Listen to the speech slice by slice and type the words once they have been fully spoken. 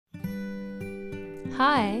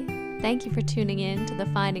Hi, thank you for tuning in to the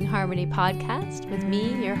Finding Harmony podcast with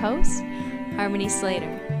me, your host, Harmony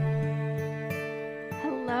Slater.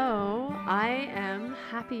 Hello, I am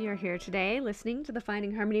happy you're here today listening to the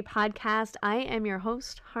Finding Harmony podcast. I am your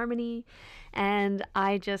host, Harmony, and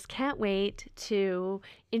I just can't wait to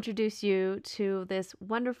introduce you to this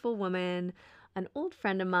wonderful woman, an old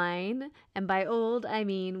friend of mine. And by old, I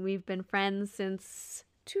mean we've been friends since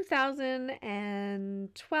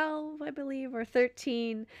 2012, I believe, or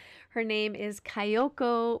 13. Her name is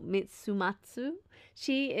Kayoko Mitsumatsu.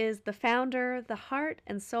 She is the founder, the heart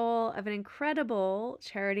and soul of an incredible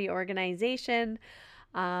charity organization,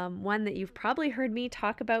 one that you've probably heard me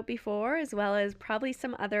talk about before, as well as probably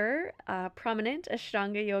some other prominent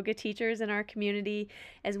Ashtanga yoga teachers in our community,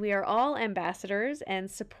 as we are all ambassadors and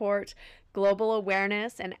support global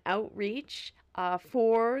awareness and outreach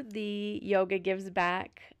for the Yoga Gives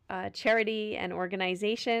Back charity and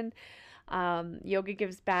organization. Yoga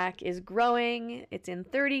Gives Back is growing. It's in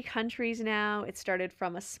 30 countries now. It started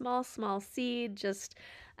from a small seed, just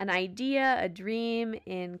an idea, a dream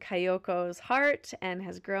in Kayoko's heart, and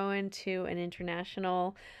has grown to an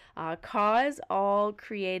international cause, all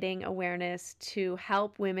creating awareness to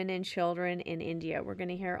help women and children in India. We're going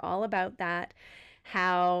to hear all about that,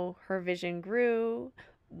 how her vision grew,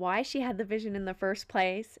 why she had the vision in the first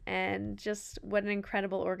place, and just what an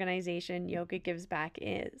incredible organization Yoga Gives Back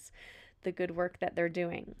is, the good work that they're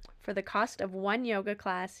doing. For the cost of one yoga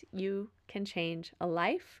class, you can change a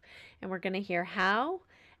life, and we're going to hear how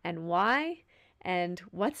and why and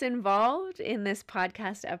what's involved in this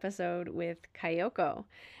podcast episode with Kayoko.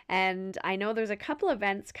 And I know there's a couple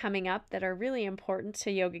events coming up that are really important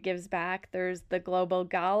to Yoga Gives Back. There's the Global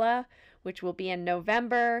Gala, which will be in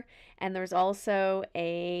November, and there's also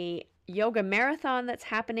a yoga marathon that's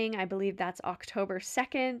happening. I believe that's October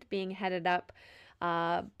 2nd, being headed up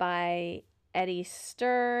by Eddie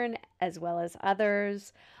Stern, as well as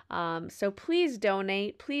others. So please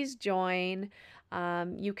donate, please join.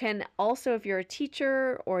 You can also, if you're a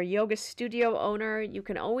teacher or a yoga studio owner, you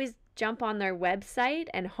can always jump on their website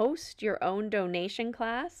and host your own donation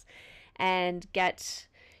class and get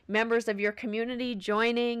members of your community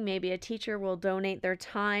joining. Maybe a teacher will donate their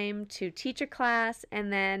time to teach a class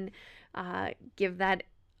and then give that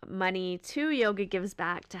money to Yoga Gives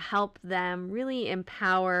Back to help them really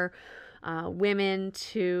empower women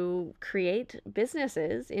to create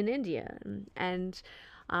businesses in India. And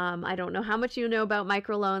I don't know how much you know about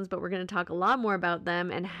microloans, but we're going to talk a lot more about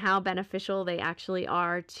them and how beneficial they actually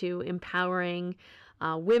are to empowering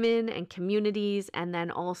women and communities, and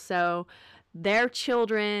then also their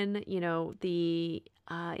children, the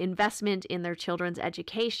investment in their children's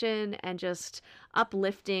education, and just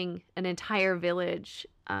uplifting an entire village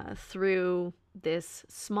through this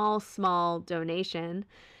small donation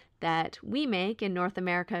that we make in North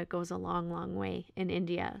America. It goes a long way in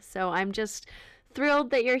India. So I'm just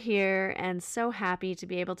thrilled that you're here and so happy to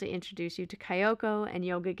be able to introduce you to Kayoko and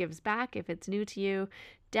Yoga Gives Back. If it's new to you,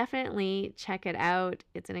 definitely check it out.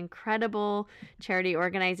 It's an incredible charity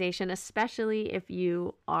organization, especially if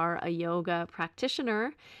you are a yoga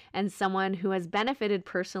practitioner and someone who has benefited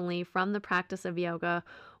personally from the practice of yoga.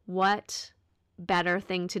 What better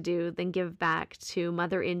thing to do than give back to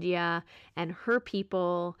Mother India and her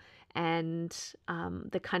people and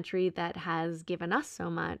the country that has given us so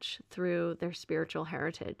much through their spiritual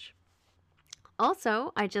heritage.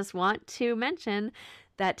 Also, I just want to mention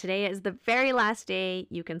that today is the very last day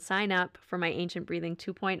you can sign up for my Ancient Breathing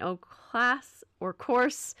 2.0 class or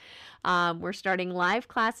course. We're starting live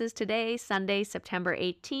classes today, Sunday, September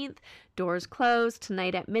 18th. Doors close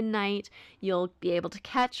tonight at midnight. You'll be able to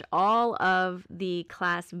catch all of the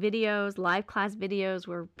class videos. Live class videos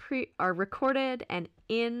are recorded and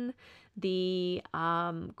in the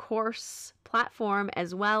course platform,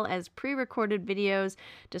 as well as pre-recorded videos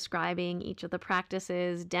describing each of the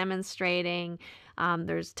practices, demonstrating.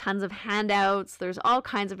 There's tons of handouts. There's all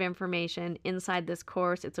kinds of information inside this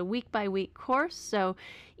course. It's a week-by-week course, so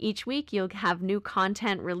each week you'll have new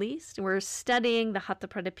content released. We're studying the Hatha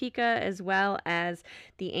Pradipika as well as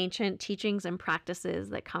the ancient teachings and practices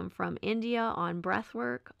that come from India on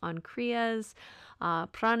breathwork, on kriyas,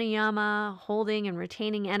 pranayama, holding and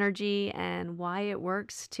retaining energy, and why it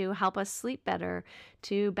works to help us sleep better,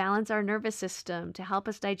 to balance our nervous system, to help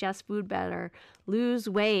us digest food better, lose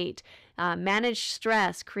weight, manage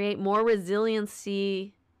stress, create more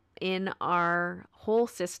resiliency in our whole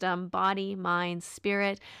system, body, mind,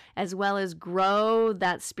 spirit, as well as grow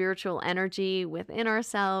that spiritual energy within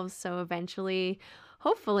ourselves. So eventually,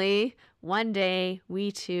 hopefully, one day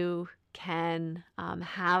we too can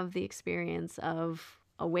have the experience of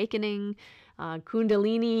awakening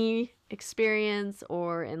Kundalini experience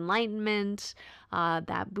or enlightenment,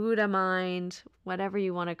 that Buddha mind, whatever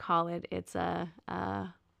you want to call it. It's a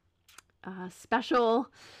special,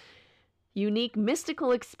 unique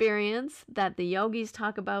mystical experience that the yogis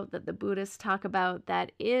talk about, that the Buddhists talk about,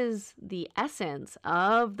 that is the essence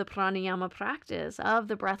of the pranayama practice, of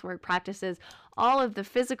the breathwork practices. All of the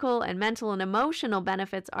physical and mental and emotional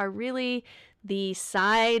benefits are really the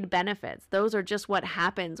side benefits. Those are just what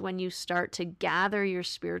happens when you start to gather your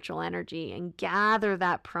spiritual energy and gather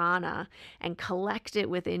that prana and collect it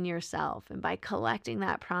within yourself. And by collecting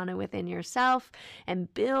that prana within yourself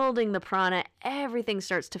and building the prana, everything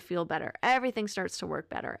starts to feel better. Everything starts to work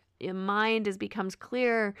better. Your mind becomes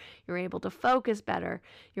clearer. You're able to focus better.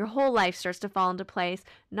 Your whole life starts to fall into place.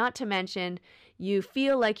 Not to mention, you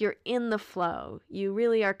feel like you're in the flow. You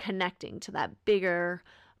really are connecting to that bigger,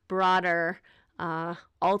 broader,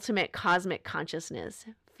 ultimate cosmic consciousness,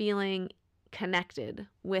 feeling connected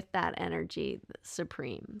with that energy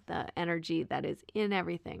supreme, the energy that is in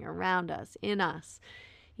everything around us, in us.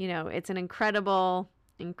 You know, it's an incredible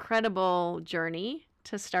journey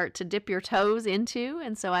to start to dip your toes into.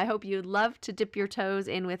 And so I hope you'd love to dip your toes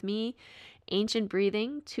in with me. Ancient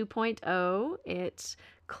Breathing 2.0. It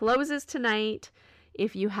closes tonight.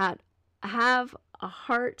 If you have a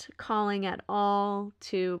heart calling at all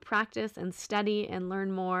to practice and study and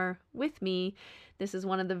learn more with me, this is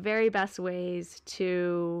one of the very best ways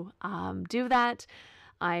to do that.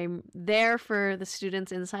 I'm there for the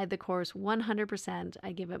students inside the course 100%.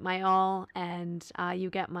 I give it my all, and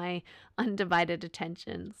you get my undivided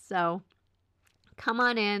attention. So come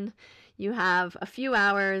on in. You have a few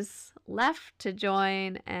hours left to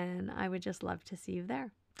join, and I would just love to see you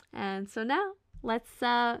there. And so now let's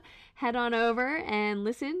head on over and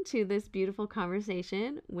listen to this beautiful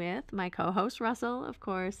conversation with my co-host Russell, of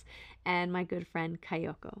course, and my good friend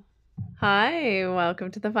Kayoko. Hi,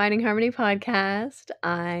 welcome to the Finding Harmony podcast.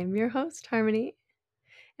 I'm your host, Harmony,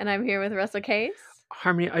 and I'm here with Russell Case.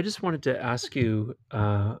 Harmony, I just wanted to ask you,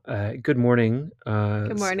 good morning.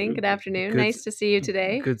 Good morning, good afternoon. Nice to see you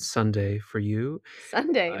today. Good Sunday for you.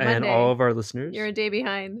 Sunday, and Monday. all of our listeners. You're a day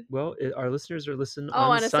behind. Well, our listeners are listening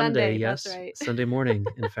on a Sunday. Yes, that's right. Sunday morning,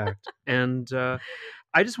 in fact. And I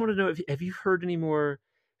just want to know, have you heard any more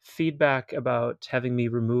feedback about having me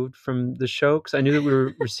removed from the show? Because I knew that we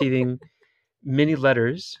were receiving many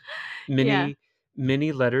letters,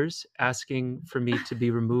 many letters asking for me to be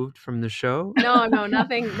removed from the show. No,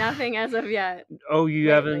 nothing as of yet. Oh, you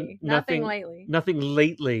lately. haven't? Nothing lately. Nothing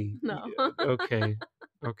lately. No. Okay.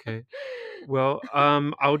 Well,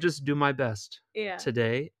 I'll just do my best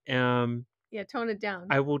today. Tone it down.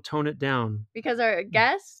 I will tone it down. Because our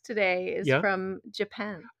guest today is from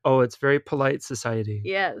Japan. Oh, it's very polite society.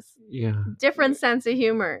 Yes. Yeah. Different sense of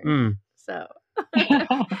humor. So.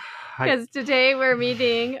 Because today we're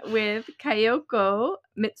meeting with Kayoko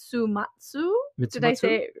Mitsumatsu. Did I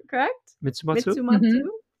say it correct? Mitsumatsu? Mm-hmm.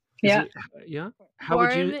 Yeah.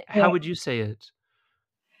 How would you say it?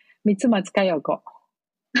 Mitsumatsu Kayoko.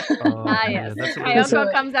 Yes. Kayoko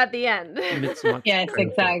comes at the end. Yes, Kayoko.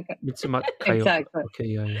 exactly. Mitsumatsu Kayoko. Exactly. Okay,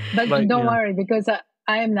 yeah. But don't worry, because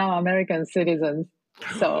I am now American citizen.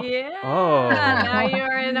 So now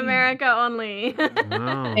you're in America only.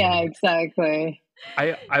 Wow. Yeah, exactly.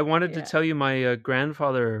 I wanted to tell you my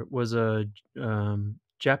grandfather was a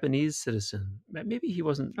Japanese citizen. Maybe he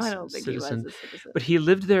wasn't I don't think citizen, he was a citizen. but he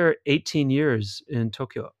lived there 18 years in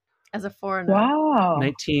Tokyo. As a foreigner. Wow.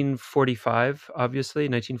 1945, obviously,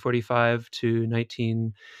 1945 to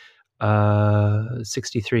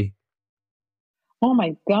 1963. Oh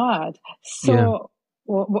my God. So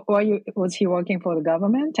was he working for the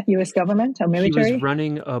government, U.S. government or military? He was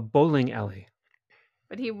running a bowling alley.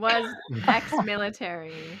 But he was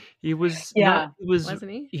ex-military. He was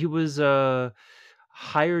wasn't he? He was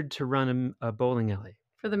hired to run a bowling alley.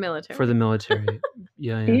 For the military.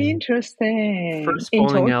 Yeah. Interesting. First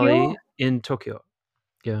bowling alley in Tokyo.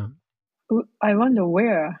 Yeah. I wonder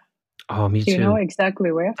where. Oh, me too. Do you know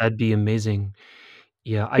exactly where? That'd be amazing.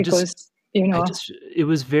 Yeah, it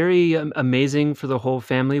was very amazing for the whole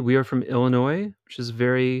family. We are from Illinois, which is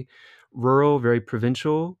very rural, very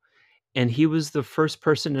provincial. And he was the first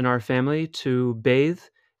person in our family to bathe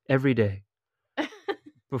every day.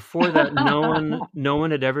 Before that, no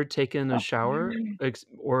one had ever taken a shower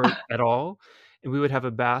or at all. And we would have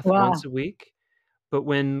a bath once a week. But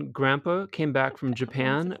when Grandpa came back from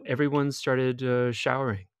Japan, everyone started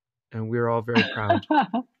showering. And we were all very proud of him.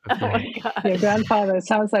 Oh my God. Your grandfather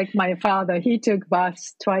sounds like my father. He took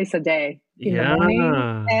baths twice a day. In the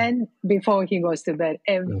morning and before he goes to bed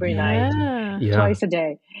every night. Twice a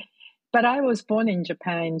day. But I was born in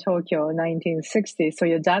Japan, in Tokyo, 1960. So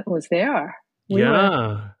your dad was there. We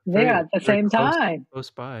were there at the same close, time. close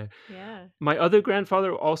by. Yeah. My other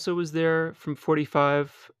grandfather also was there from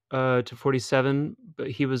 45 to 47, but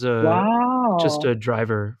he was just a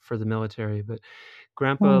driver for the military. But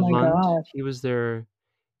Grandpa Oh my Lund, God. he was there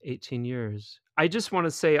 18 years. I just want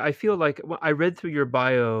to say, I feel like I read through your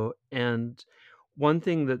bio, and one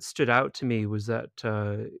thing that stood out to me was that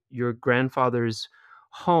your grandfather's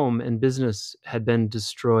home and business had been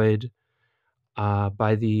destroyed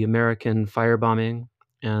by the American firebombing,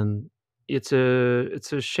 and it's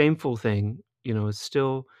a shameful thing. You know, it's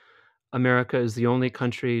still America is the only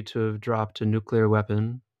country to have dropped a nuclear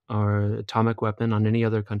weapon or atomic weapon on any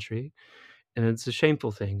other country, and it's a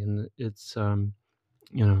shameful thing. And it's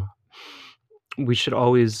you know, we should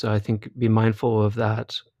always, I think, be mindful of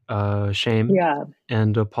that shame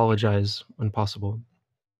and apologize when possible.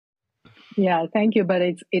 Yeah, thank you. But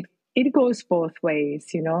it goes both ways,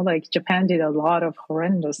 you know. Like Japan did a lot of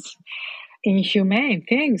horrendous, inhumane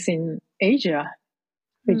things in Asia,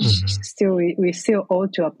 which still we still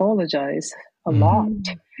ought to apologize a lot.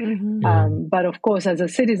 But of course, as a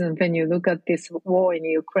citizen, when you look at this war in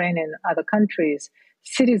Ukraine and other countries,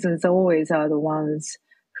 citizens always are the ones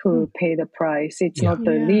who pay the price. It's not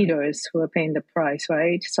the leaders who are paying the price,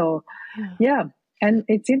 right? So, and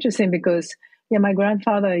it's interesting because my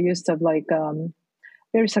grandfather used to have like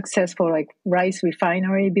very successful like rice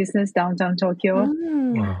refinery business downtown Tokyo,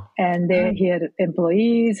 and he had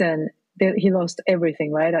employees, and he lost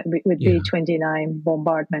everything, right, with B-29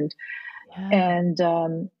 bombardment, and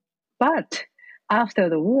but after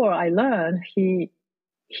the war, I learned he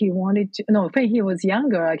wanted to, no, when he was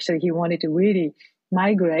younger, actually, he wanted to really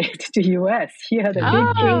migrate to US. He had a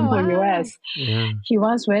big dream for US. He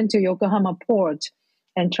once went to Yokohama port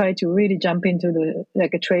and tried to really jump into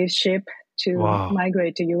a trade ship to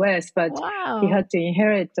migrate to US, but he had to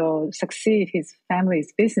inherit or succeed his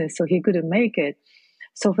family's business, so he couldn't make it.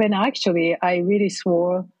 So when actually I really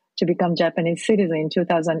swore to become Japanese citizen in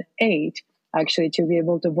 2008, actually to be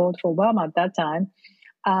able to vote for Obama at that time,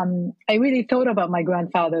 I really thought about my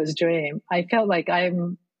grandfather's dream. I felt like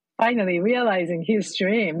I'm finally realizing his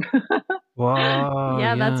dream.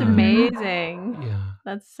 Yeah, that's amazing. Yeah.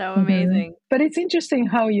 That's so amazing. But it's interesting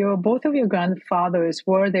how both of your grandfathers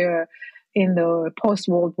were there in the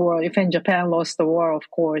post-World War, if in Japan lost the war, of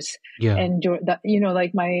course. Yeah. And,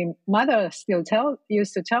 like my mother still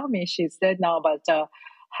used to tell me, she's dead now, but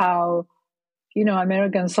how,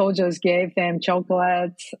 American soldiers gave them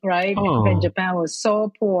chocolates, right? When Japan was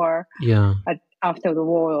so poor after the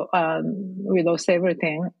war, we lost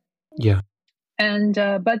everything. Yeah. And,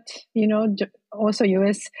 but, also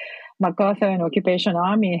U.S. MacArthur and Occupation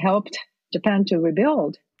Army helped Japan to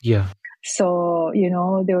rebuild. Yeah. So,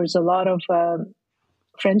 there was a lot of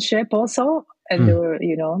friendship also. And there were,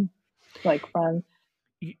 like fun.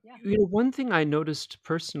 One thing I noticed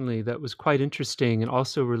personally that was quite interesting and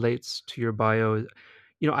also relates to your bio,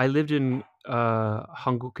 I lived in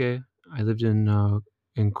Hanguke. I lived in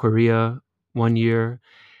Korea 1 year.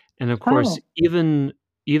 And of course, even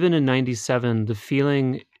in 97, the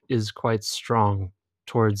feeling is quite strong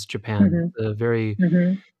towards Japan, the very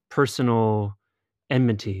personal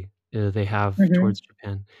enmity they have towards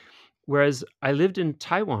Japan. Whereas I lived in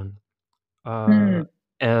Taiwan,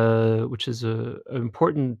 which is an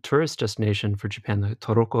important tourist destination for Japan, the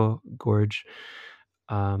Toroko Gorge.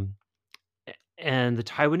 And the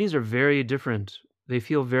Taiwanese are very different. They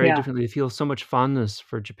feel very differently. They feel so much fondness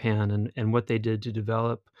for Japan and what they did to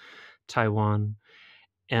develop Taiwan.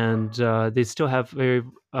 And they still have very,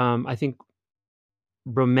 I think,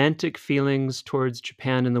 romantic feelings towards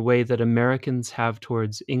Japan in the way that Americans have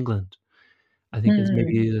towards England. I think is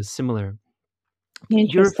maybe similar.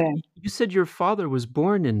 Interesting. You said your father was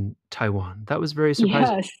born in Taiwan. That was very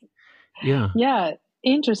surprising. Yes. Yeah. Yeah.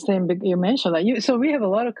 Interesting. You mentioned that. So we have a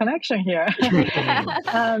lot of connection here.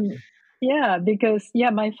 Because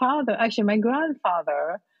my father, actually my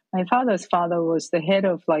grandfather, my father's father was the head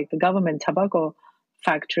of like the government tobacco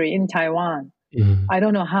factory in Taiwan. I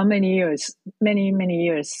don't know how many years, many, many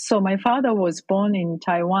years. So my father was born in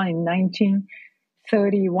Taiwan in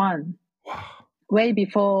 1931, way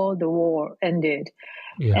before the war ended.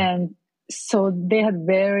 Yeah. And so they had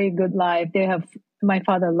very good life. My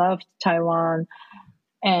father loved Taiwan,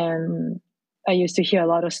 and I used to hear a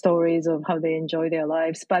lot of stories of how they enjoy their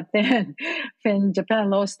lives. But then when Japan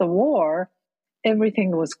lost the war,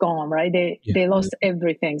 everything was gone, right? They lost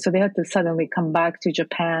everything. So they had to suddenly come back to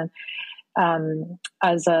Japan.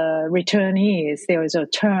 As a returnees, there was a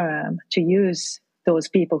term to use those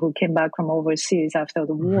people who came back from overseas after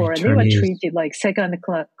the war, and they were treated like second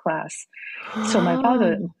class. So my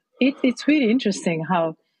father, it's really interesting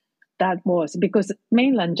how that was, because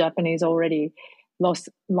mainland Japanese already lost,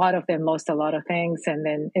 a lot of them lost a lot of things, and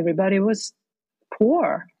then everybody was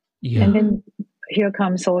poor. Yeah. And then here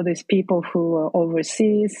comes all these people who are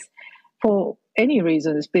overseas for any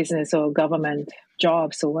reasons, business or government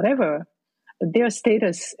jobs or whatever. Their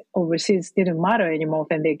status overseas didn't matter anymore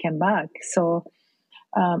when they came back. So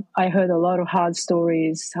I heard a lot of hard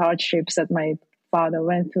stories, hardships that my father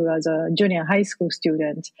went through as a junior high school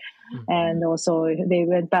student. And also they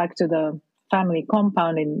went back to the family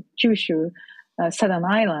compound in Kyushu, Southern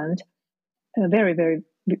Island, very, very,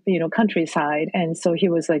 countryside. And so he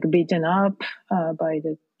was like beaten up by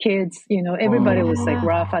the kids. Everybody was like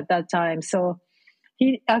rough at that time. So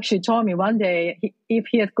he actually told me one day, if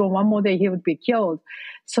he had gone one more day, he would be killed.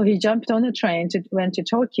 So he jumped on a train went to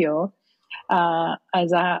Tokyo.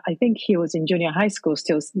 I think he was in junior high school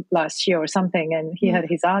still last year or something, and he had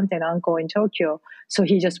his aunt and uncle in Tokyo, so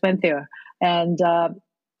he just went there. And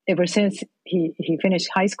ever since he finished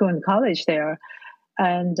high school and college there,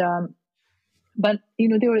 and but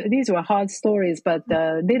these were hard stories. But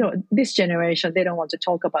this generation, they don't want to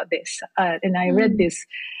talk about this. And I read this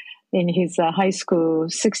in his high school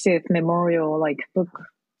 60th memorial book.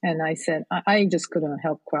 And I said, I just couldn't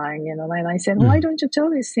help crying, And I said, why don't you tell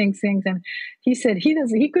these things? And he said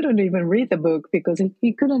he couldn't even read the book because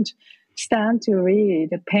he couldn't stand to read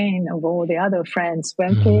the pain of all the other friends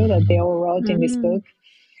went through that they all wrote in this book.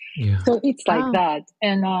 Yeah. So it's like that.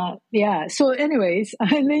 And So anyways,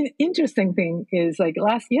 and the interesting thing is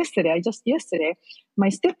yesterday, my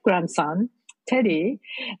step grandson, Teddy,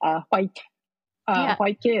 white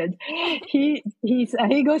kid. He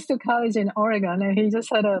goes to college in Oregon, and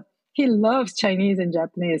he loves Chinese and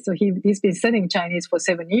Japanese. So he's been studying Chinese for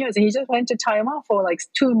 7 years. And he just went to Taiwan for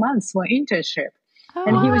 2 months for internship.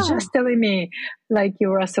 And he was just telling me, like you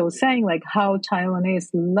were so saying, how Taiwanese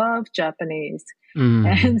love Japanese.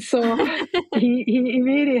 And so he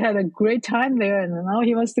really had a great time there, and now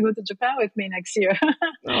he wants to go to Japan with me next year.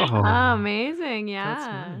 Amazing.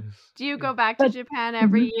 Yeah. Nice. Do you go back to Japan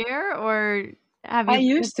every year, or have you? I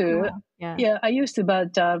used to. Yeah, I used to,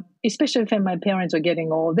 but especially when my parents were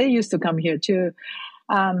getting old, they used to come here too.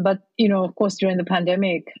 But of course, during the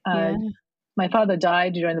pandemic, my father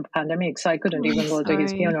died during the pandemic, so I couldn't even go to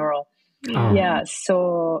his funeral. Yeah.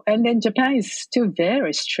 So, and then Japan is still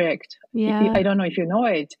very strict. Yeah. I don't know if you know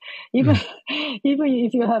it. Even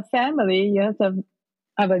if you have family, you have to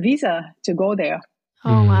have a visa to go there.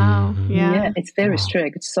 Oh wow! Yeah, it's very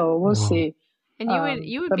strict. So we'll see. And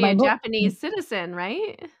you would be a Japanese citizen,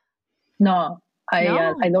 right? No,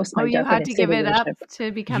 I lost my Japanese citizenship. You had to give it up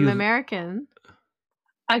to become American.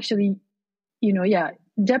 Actually,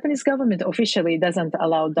 Japanese government officially doesn't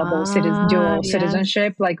allow dual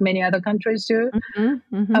citizenship like many other countries do.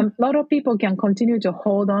 A lot of people can continue to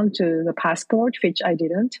hold on to the passport, which I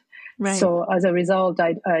didn't. Right. So as a result,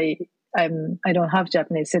 I don't have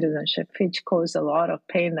Japanese citizenship, which caused a lot of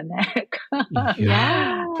pain in the neck.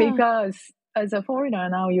 Because as a foreigner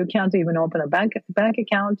now, you can't even open a bank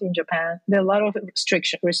account in Japan. There are a lot of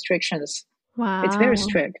restrictions. Wow. It's very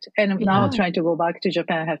strict. And now trying to go back to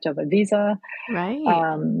Japan, I have to have a visa. Right.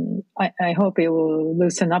 I hope it will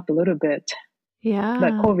loosen up a little bit. Yeah.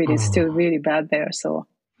 But COVID is still really bad there. So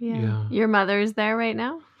yeah. Your mother is there right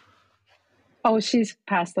now? Oh, she's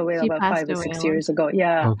passed away about 5 or 6 years ago.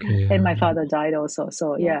 Yeah. Okay, and my father died also.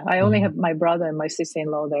 So I only have my brother and my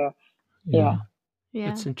sister-in-law there. Yeah.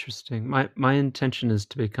 It's interesting. My intention is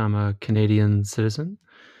to become a Canadian citizen.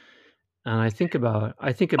 And I think about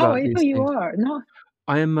I these you things. are. No.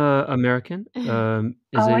 I am American.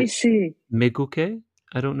 I see. Meguke?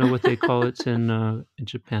 I don't know what they call it in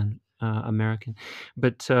Japan. American,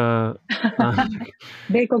 but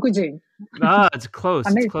Beikokujin. It's close.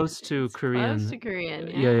 It's close to Korean. Close to Korean.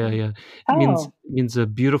 Yeah. It means a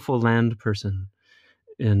beautiful land person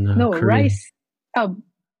in Korean. Rice.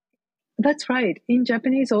 That's right. In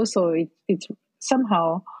Japanese also, it's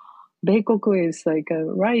somehow Beikoku is like a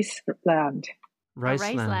rice land. Rice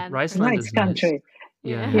land. Rice country. Nice.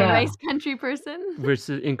 Yeah. Rice country person.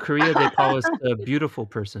 Versus in Korea, they call us a beautiful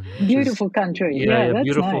person. Beautiful country. Yeah, that's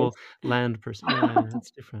beautiful nice. land person. Yeah, that's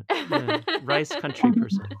different. Yeah. Rice country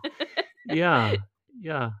person. Yeah.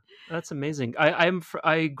 That's amazing.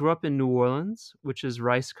 I grew up in New Orleans, which is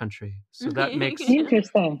rice country. So that makes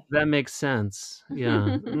interesting. That makes sense.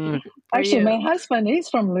 Yeah. Actually, my husband is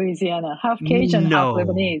from Louisiana, half Cajun, half Lebanese.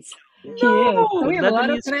 No, he is. So we have a lot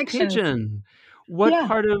of connections. Cajun. What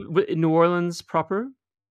part of New Orleans proper?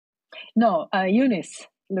 No, Eunice,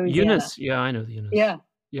 Louisiana. Eunice, yeah, I know the Eunice.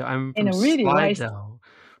 Yeah, I'm from Slidell,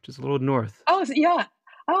 which is a little north. Oh, yeah.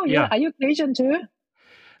 Oh, yeah. Are you Cajun too?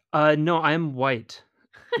 No, I'm white.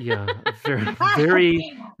 Yeah,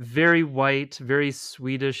 very, very white, very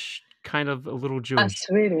Swedish, kind of a little Jewish.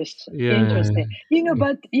 Swedish. Yeah. Interesting.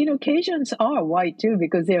 But Cajuns are white too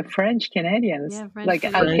because they're French Canadians, Yeah, French like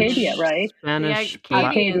Canadian. Arcadia, right? Spanish, Black.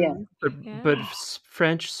 Arcadia. but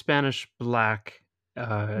French, Spanish, black.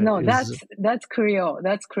 No, that's Creole.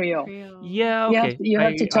 That's Creole. Yeah, okay. You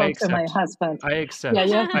have to talk to my husband. I accept. Yeah,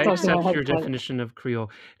 you have to I talk to my accept your husband. definition of Creole.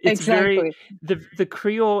 It's Exactly. the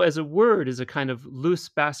Creole as a word is a kind of loose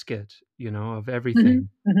basket, of everything.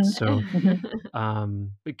 So,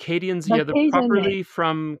 Acadians, they're properly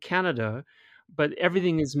from Canada, but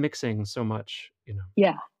everything is mixing so much,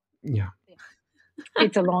 Yeah. Yeah.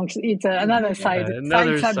 It's another side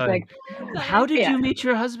subject. How did you meet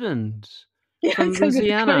your husband? Yeah, From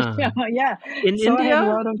Louisiana. Yeah. In so India? I have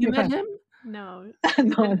a lot of you met him? No.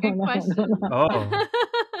 No. Oh.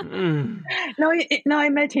 No, I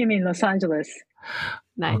met him in Los Angeles.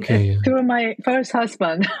 Nice. Okay. Through my first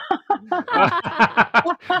husband.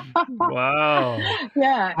 Wow.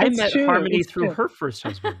 Yeah, I met true. Harmony through her first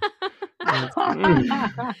husband.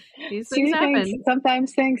 These things happen.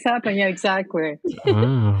 Sometimes things happen. Yeah, exactly.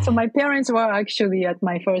 Oh. So my parents were actually at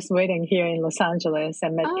my first wedding here in Los Angeles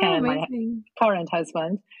and met Ken, my current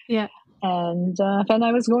husband. Yeah. And when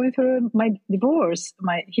I was going through my divorce,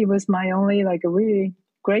 he was my only a really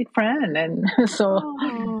great friend, and so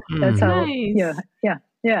that's how. Nice.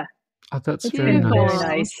 Yeah. Oh, that's it's very been nice.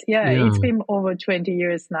 very nice. Yeah, it's been over 20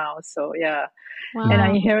 years now. So yeah, wow. And I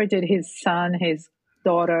inherited his son, his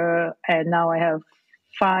daughter, and now I have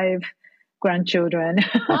 5 grandchildren.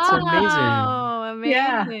 That's amazing.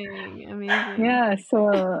 Amazing. Yeah,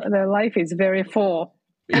 so the life is very full.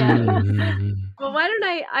 Yeah. Well, why don't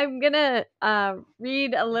I'm gonna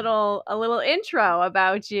read a little intro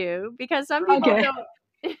about you, because some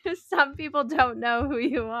people don't know who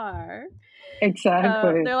you are.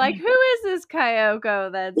 Exactly. They're like, who is this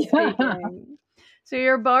Kayoko that's speaking? So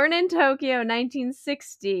you're born in Tokyo,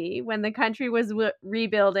 1960, when the country was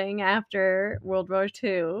rebuilding after World War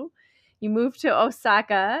II. You moved to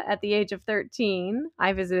Osaka at the age of 13.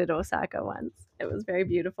 I visited Osaka once. It was very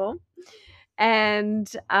beautiful. And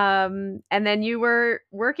then you were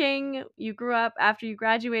working. You grew up after you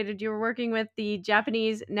graduated. You were working with the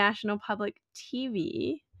Japanese National Public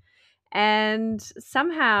TV. And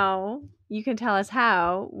somehow, you can tell us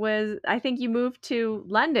how, I think you moved to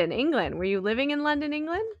London, England. Were you living in London,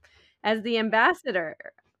 England as the ambassador,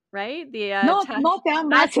 right? The not the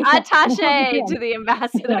ambassador. Attaché to the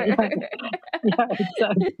ambassador. Yeah,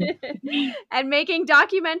 exactly. And making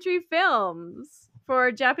documentary films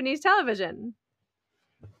for Japanese television.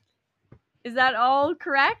 Is that all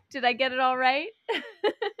correct? Did I get it all right?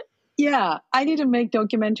 Yeah, I didn't make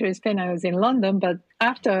documentaries when I was in London, but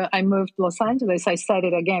after I moved to Los Angeles, I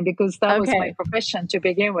started again because that was my profession to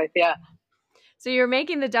begin with. Yeah. So you're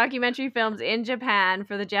making the documentary films in Japan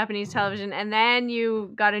for the Japanese television, and then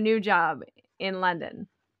you got a new job in London.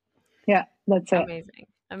 Yeah, that's it.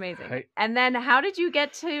 Amazing. Right. And then how did you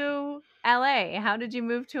get to LA? How did you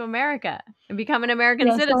move to America and become an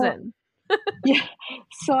American citizen?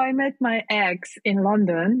 So I met my ex in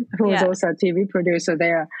London, who was also a TV producer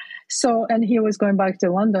there. And he was going back to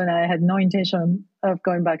London. I had no intention of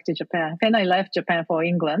going back to Japan. When I left Japan for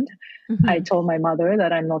England, I told my mother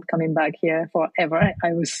that I'm not coming back here forever.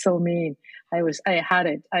 I was so mean. I had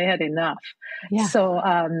it. I had enough. Yeah. So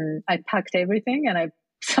I packed everything and I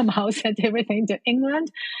somehow sent everything to England.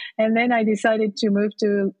 And then I decided to move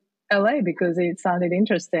to LA because it sounded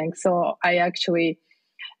interesting. So I actually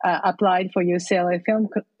applied for UCLA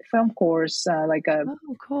film course, like a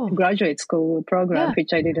graduate school program,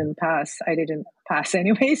 which I didn't pass. I didn't pass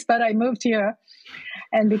anyways, but I moved here.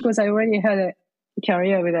 And because I already had a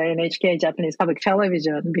career with NHK, Japanese public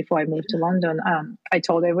television, before I moved to London, I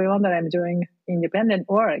told everyone that I'm doing independent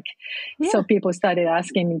work. Yeah. So people started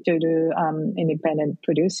asking me to do independent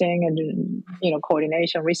producing and,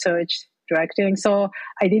 coordination, research, directing. So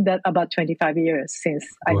I did that about 25 years since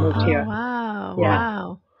I moved here. Wow. Yeah.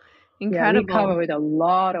 Wow. Incredible. Yeah, we covered a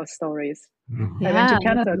lot of stories. Yeah, I went to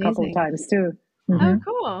Canada a couple of times too. Oh,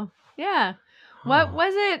 cool. Yeah. What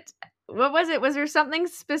was it? Was there something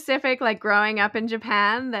specific, like growing up in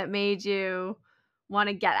Japan, that made you want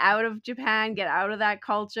to get out of Japan, get out of that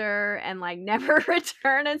culture, and like never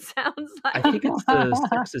return? It sounds like. I think it's the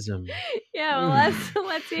sexism. Yeah. Well,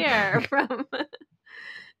 let's hear from.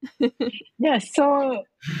 Yeah. So,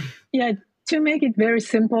 to make it very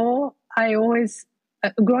simple, I always.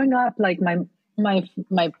 Growing up, like my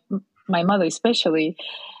mother especially,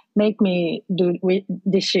 make me do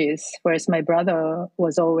dishes, whereas my brother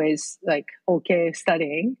was always like okay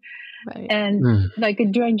studying. Right. And like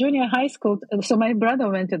during junior high school, so my brother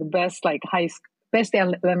went to the best like best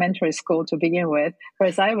elementary school to begin with.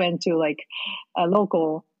 Whereas I went to like a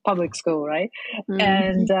local public school, right?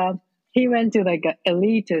 And he went to like an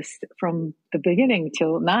elitist from the beginning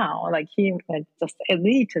till now. Like he went just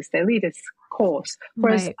elitist course.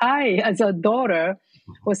 Whereas I, as a daughter,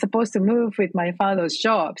 was supposed to move with my father's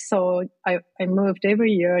job. So I moved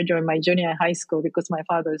every year during my junior high school because my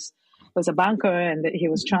father's was a banker and he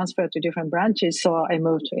was transferred to different branches. So I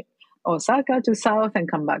moved to Osaka to South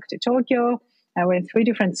and come back to Tokyo. I went 3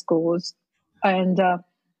 different schools. And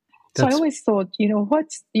so I always thought,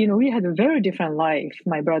 we had a very different life,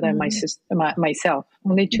 my brother and my sister, myself,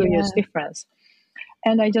 only 2 years difference.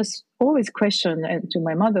 And I just always questioned to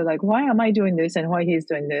my mother, like, why am I doing this and why he's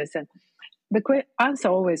doing this? And the answer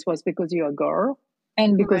always was because you're a girl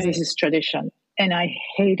and because this is tradition. And I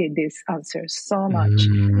hated this answer so much.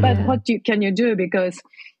 But what can you do? Because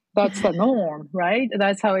that's the norm, right?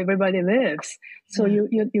 That's how everybody lives. So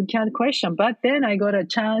you can't question. But then I got a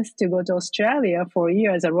chance to go to Australia for a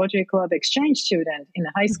year as a Rotary Club exchange student in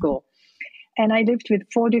high school. And I lived with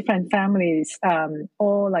 4 different families,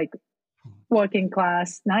 all like working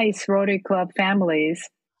class, nice Rotary Club families.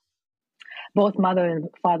 Both mother and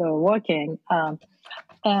father were working.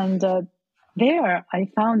 There I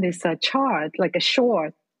found this chart, like a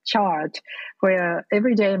short chart, where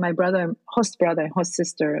every day my host brother and host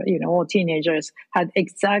sister, all teenagers, had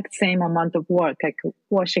exact same amount of work, like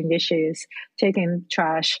washing dishes, taking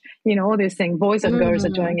trash, all these things. Boys and girls are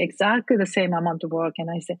doing exactly the same amount of work.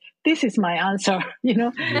 And I said, this is my answer.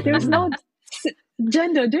 There's no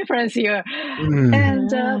gender difference here.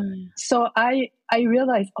 And so I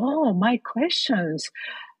realized, my questions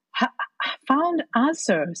found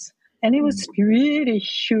answers. And it was really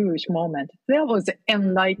huge moment. That was an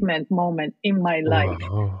enlightenment moment in my life.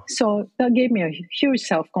 So that gave me a huge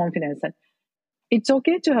self-confidence that it's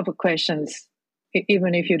okay to have questions,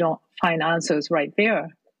 even if you don't find answers right there.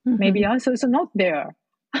 Maybe answers are not there.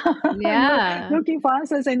 Yeah. You're looking for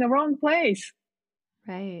answers in the wrong place.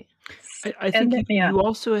 Right. I think you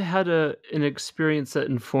also had an experience that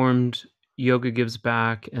informed Yoga Gives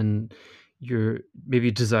Back and your maybe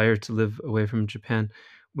desire to live away from Japan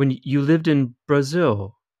when you lived in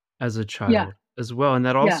Brazil as a child as well. And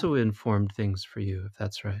that also informed things for you, if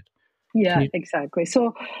that's right. Yeah, exactly.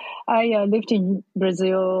 So I lived in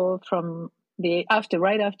Brazil right after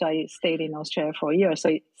I stayed in Australia for a year. So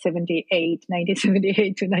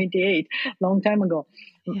 1978 to 98, long time ago,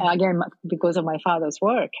 again, because of my father's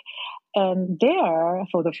work. And there,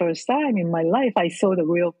 for the first time in my life, I saw the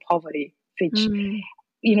real poverty, which,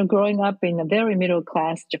 growing up in a very middle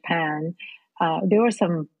class Japan, there was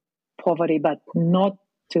some poverty, but not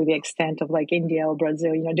to the extent of like India or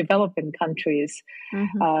Brazil, developing countries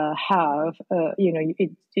have,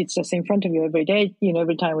 it's just in front of you every day.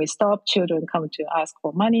 Every time we stop, children come to ask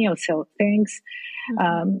for money or sell things,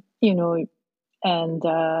 and the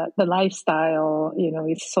lifestyle,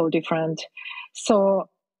 is so different. So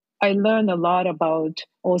I learned a lot about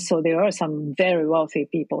also there are some very wealthy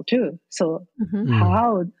people too. So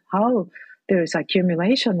how there is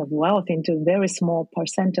accumulation of wealth into a very small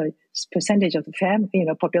percentage of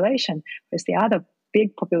the population, whereas the other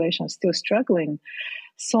big population is still struggling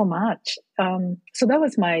so much. So that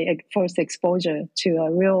was my first exposure to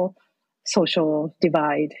a real social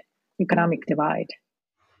divide, economic divide.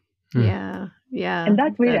 Yeah. And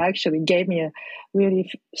that really actually gave me a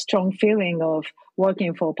really strong feeling of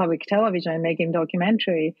working for public television and making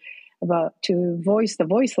documentary to voice the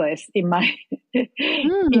voiceless in my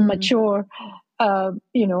immature,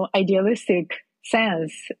 idealistic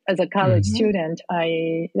sense as a college student.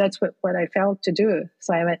 That's what I felt to do.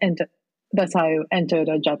 So that's how I entered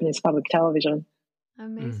Japanese public television.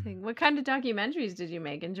 Amazing. What kind of documentaries did you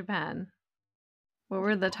make in Japan? What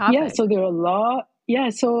were the topics? Yeah, so there are a lot. Yeah,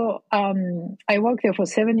 so I worked there for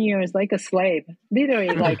 7 years like a slave,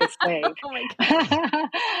 literally like a slave. Oh my God.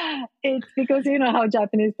 It's because you know how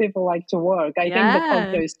Japanese people like to work. I think the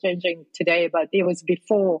culture is changing today, but it was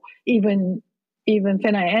before, even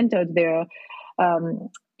when I entered there,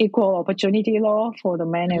 equal opportunity law for the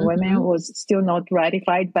men and women was still not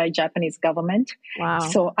ratified by Japanese government. Wow.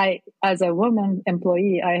 So as a woman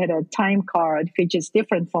employee, I had a time card, which is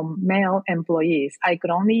different from male employees. I could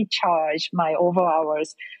only charge my over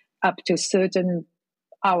hours up to certain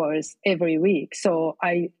hours every week. So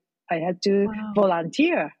I had to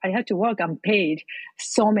volunteer. I had to work unpaid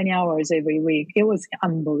so many hours every week. It was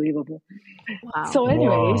unbelievable. Wow. So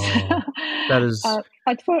anyways, that is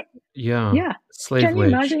at first, slave Can you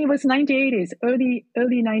wage. imagine? It was 1980s, early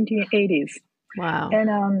 1980s. Wow.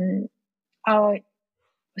 And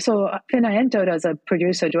so when I entered as a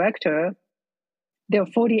producer director, there are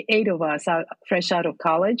 48 of us fresh out of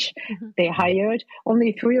college. They hired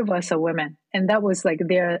only 3 of us are women, and that was like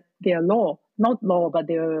their law, not law, but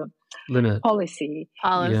their limit policy.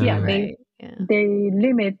 Yeah, right. They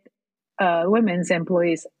limit women's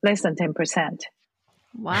employees less than 10%.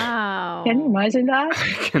 Wow. Can you imagine that?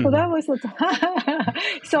 So that was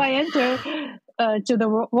so I entered to the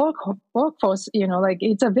workforce. Like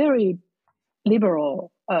it's a very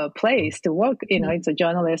liberal place to work. It's a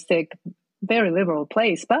journalistic, very liberal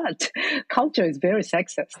place, but culture is very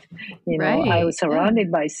sexist. I was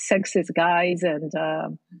surrounded by sexist guys, and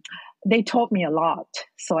they taught me a lot.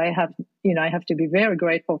 So I have to be very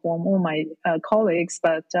grateful for all my colleagues,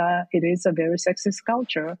 but it is a very sexist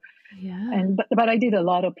culture. But I did a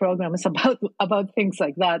lot of programs about things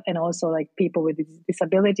like that, and also like people with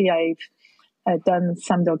disability. I've done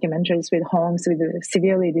some documentaries with homes with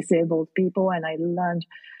severely disabled people, and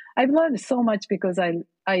I've learned so much because I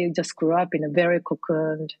just grew up in a very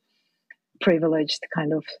cocooned, privileged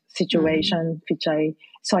kind of situation,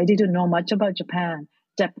 so I didn't know much about Japan,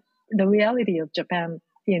 the reality of Japan,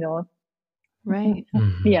 Right.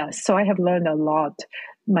 Yeah, so I have learned a lot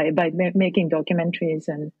by making documentaries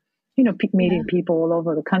and meeting people all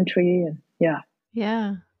over the country, and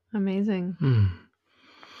yeah, amazing.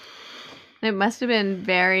 It must have been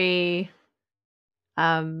very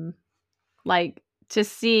like to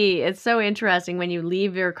see. It's so interesting when you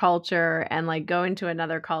leave your culture and like go into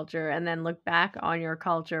another culture and then look back on your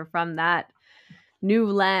culture from that new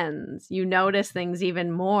lens. You notice things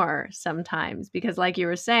even more sometimes because, like you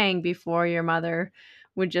were saying before, your mother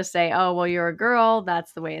would just say, oh, well, you're a girl,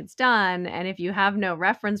 that's the way it's done. And if you have no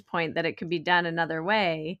reference point that it could be done another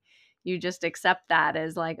way, you just accept that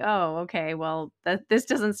as like, oh, okay, well, this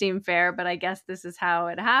doesn't seem fair, but I guess this is how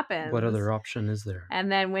it happens. What other option is there?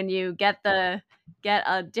 And then when you get a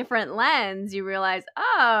different lens, you realize,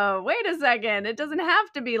 oh, wait a second, it doesn't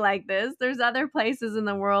have to be like this. There's other places in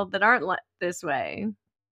the world that aren't this way.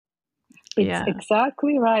 It's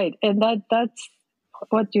exactly right. And that's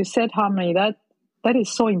what you said, Harmony. That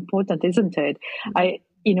is so important, isn't it?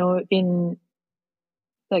 In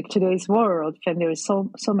like today's world, when there is so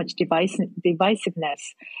much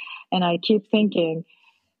divisiveness, and I keep thinking,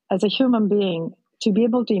 as a human being, to be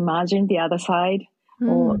able to imagine the other side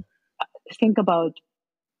or think about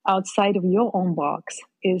outside of your own box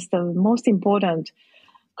is the most important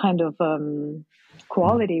kind of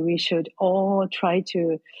quality we should all try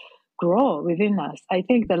to grow within us. I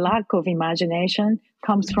think the lack of imagination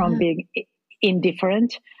comes from being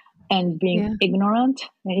indifferent and being ignorant,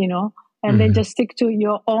 and then just stick to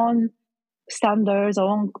your own standards,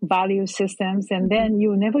 own value systems, and then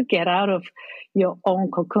you never get out of your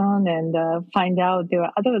own cocoon and find out there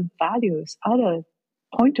are other values, other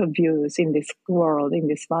point of views in this world, in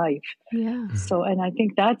this life. So, and I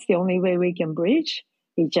think that's the only way we can bridge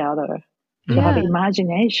each other, to have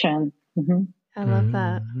imagination. I love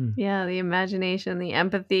that. Yeah, the imagination, the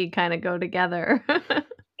empathy kind of go together.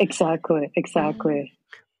 Exactly.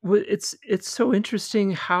 Well, it's so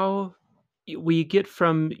interesting how we get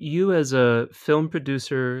from you as a film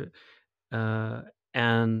producer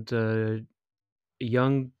and a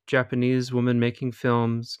young Japanese woman making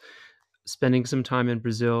films, spending some time in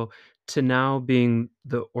Brazil, to now being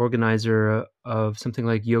the organizer of something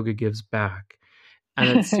like Yoga Gives Back.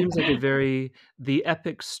 And it seems like the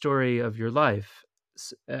epic story of your life,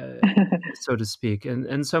 so to speak.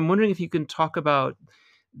 And so I'm wondering if you can talk about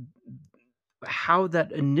how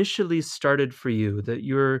that initially started for you, that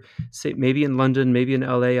you're, say, maybe in London, maybe in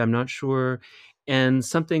LA, I'm not sure, and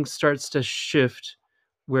something starts to shift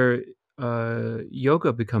where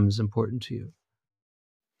yoga becomes important to you.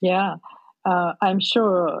 Yeah. I'm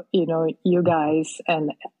sure, you guys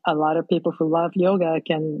and a lot of people who love yoga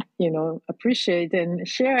can, appreciate and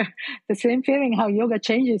share the same feeling how yoga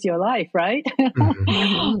changes your life, right?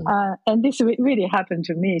 And this really happened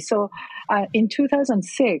to me. So in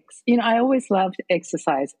 2006, I always loved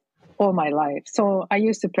exercise all my life. So I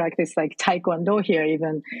used to practice like Taekwondo here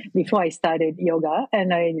even before I started yoga.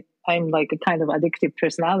 And I'm like a kind of addictive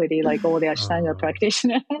personality, like all the Ashtanga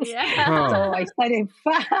practitioners. So I studied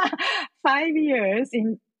 5 years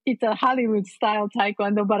it's a Hollywood style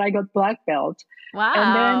Taekwondo, but I got black belt.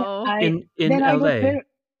 Wow. And then in LA. I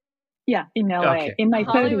got in LA, okay. in my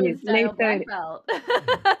Hollywood 30s, late 30s. Belt.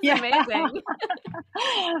 That's amazing.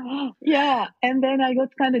 Yeah. And then I got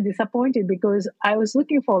kind of disappointed because I was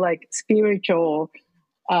looking for like spiritual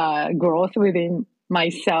growth within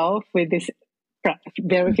myself with this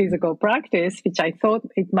very physical practice, which I thought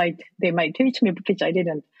they might teach me, which I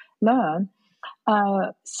didn't learn.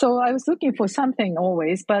 So I was looking for something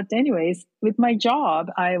always. But anyways, with my job,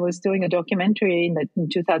 I was doing a documentary in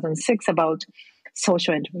 2006 about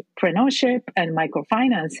social entrepreneurship and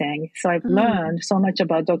microfinancing. So I've learned so much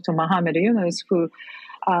about Dr. Muhammad Yunus, who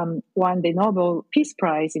won the Nobel Peace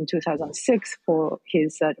Prize in 2006 for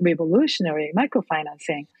his revolutionary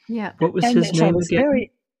microfinancing. Yeah. What was his name again?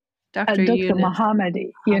 Dr. Muhammad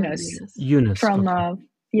Yunus. From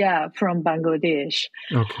Bangladesh.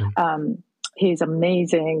 Okay. He's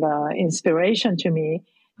amazing inspiration to me.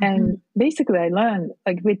 And basically I learned,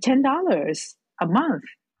 like, with $10 a month,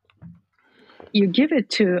 you give it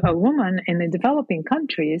to a woman in the developing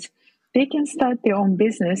countries, they can start their own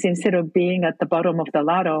business instead of being at the bottom of the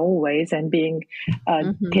ladder always and being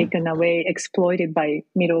taken away, exploited by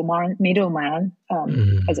middleman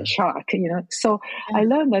as a shark, you know. So I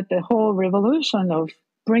learned that the whole revolution of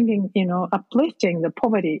bringing, you know, uplifting the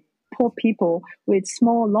poor people with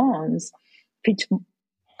small loans, which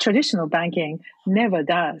traditional banking never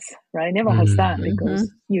does, right? Never has done,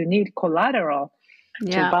 because you need collateral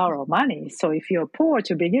to borrow money. So if you're poor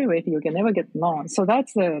to begin with, you can never get loans. So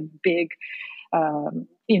that's the big,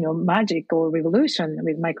 magic or revolution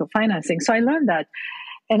with microfinancing. So I learned that.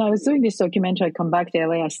 And I was doing this documentary. I come back to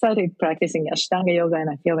LA. I started practicing Ashtanga yoga, and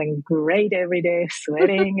I'm feeling great every day,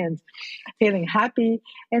 sweating and feeling happy.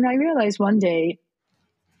 And I realized one day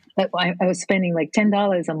that I was spending like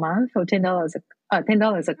 $10 a month or $10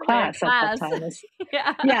 a class at that time.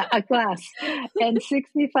 A class, and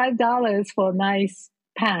 $65 for nice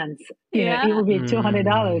pants. You know, it would be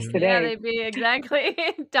 $200 today. Yeah, they'd be exactly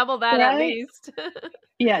double that, right? At least.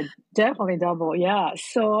 Yeah, definitely double. Yeah.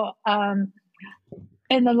 So,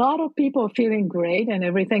 and a lot of people feeling great and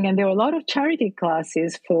everything. And there were a lot of charity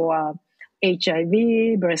classes for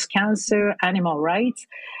HIV, breast cancer, animal rights.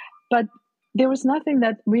 But there was nothing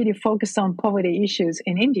that really focused on poverty issues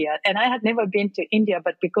in India. And I had never been to India,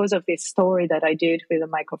 but because of this story that I did with the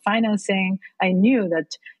microfinancing, I knew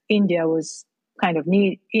that India was kind of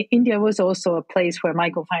neat. India was also a place where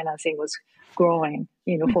microfinancing was growing,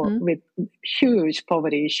 you know, with huge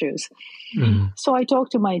poverty issues. So I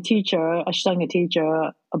talked to my teacher, Ashtanga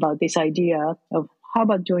teacher, about this idea of how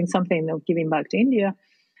about doing something of giving back to India.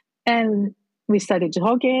 And we started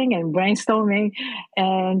talking and brainstorming,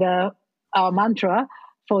 and our mantra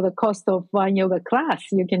for the cost of one yoga class,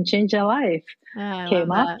 you can change your life,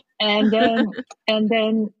 came up. And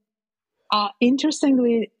then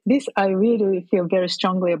interestingly, this I really feel very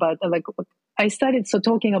strongly about. Like, I started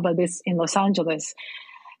talking about this in Los Angeles.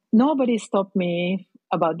 Nobody stopped me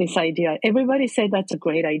about this idea. Everybody said that's a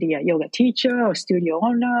great idea. Yoga teacher or studio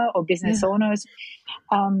owner or business owners.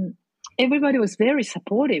 Everybody was very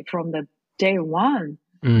supportive from the day one.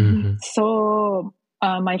 So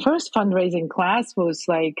my first fundraising class was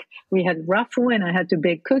like, we had raffle and I had to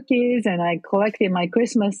bake cookies, and I collected my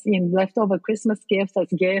leftover Christmas gifts as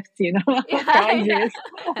gifts, you know, prizes.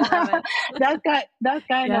 that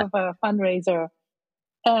kind of a fundraiser.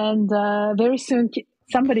 And very soon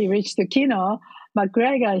somebody reached to Kino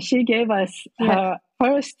McGregor. She gave us her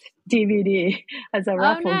first DVD as a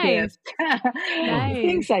raffle gift.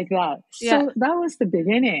 Things like that. So that was the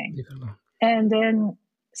beginning. And then,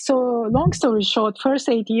 so long story short, first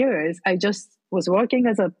 8 years, I just was working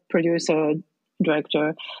as a producer,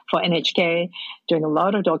 director for NHK, doing a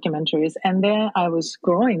lot of documentaries. And then I was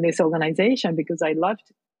growing this organization because I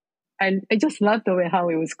just loved the way how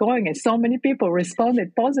it was going. And so many people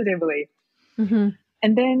responded positively. And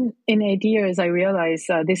then in 8 years, I realized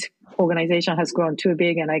this organization has grown too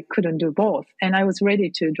big and I couldn't do both. And I was ready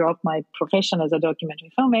to drop my profession as a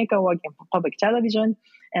documentary filmmaker, working for public television.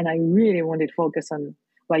 And I really wanted to focus on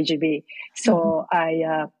YGB. So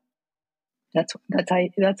that's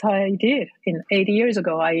how I did. 8 years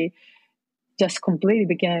ago, I just completely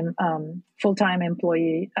became full-time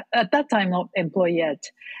employee. At that time, not employee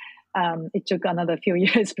yet. It took another few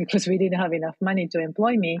years because we didn't have enough money to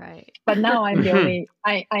employ me. Right. But now I'm the only,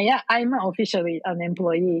 I'm officially an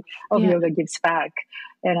employee of Yoga Gives Back,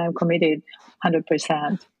 and I'm committed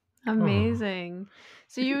 100%. Amazing.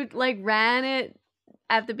 So you ran it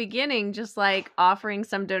at the beginning, just offering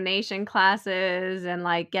some donation classes and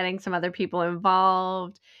getting some other people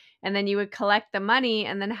involved. And then you would collect the money,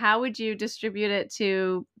 and then how would you distribute it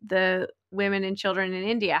to the women and children in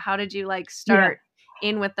India? How did you start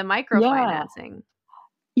in with the microfinancing?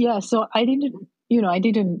 So I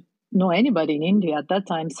didn't know anybody in India at that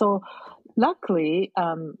time. So luckily,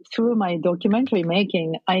 through my documentary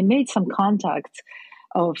making, I made some contacts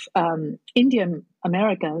of Indian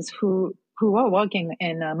Americans who were working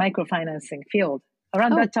in a microfinancing field.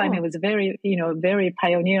 Around that time, it was very, very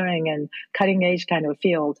pioneering and cutting edge kind of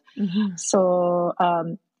field. So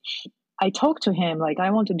I talked to him, I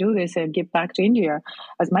want to do this and give back to India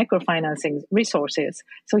as microfinancing resources.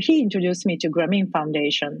 So he introduced me to Grameen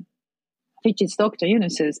Foundation. which is Dr.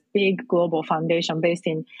 Yunus's big global foundation based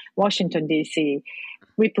in Washington, D.C.,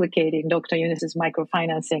 replicating Dr. Yunus's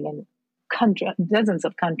microfinancing in dozens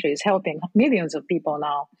of countries, helping millions of people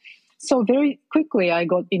now. So very quickly, I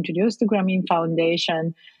got introduced to Grameen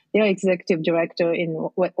Foundation. Their executive director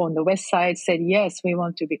on the West Side said, yes, we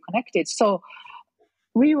want to be connected. So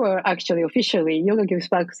we were actually officially, Yoga Gives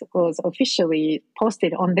Back was officially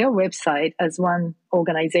posted on their website as one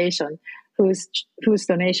organization whose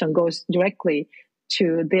donation goes directly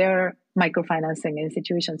to their microfinancing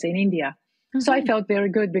institutions in India. Mm-hmm. So I felt very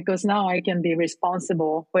good because now I can be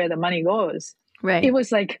responsible where the money goes. Right. It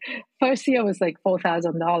was like, first year was like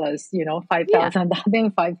 $4,000, $5,000, then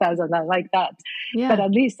 $5,000, like that. Yeah. But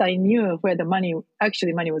at least I knew where the money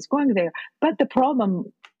was going there. But the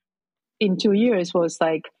problem in 2 years was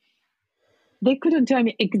like, they couldn't tell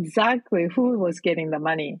me exactly who was getting the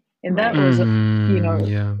money. And that was,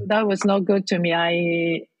 that was not good to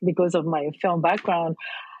me. Because of my film background,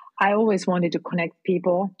 I always wanted to connect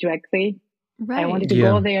people directly. Right. I wanted to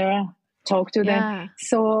go there, talk to them.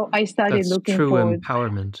 So I started looking for for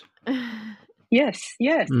empowerment. Yes,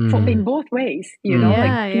 in both ways,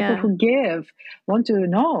 like people who give want to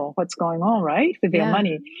know what's going on, right, with their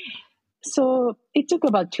money. So it took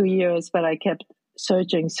about 2 years, but I kept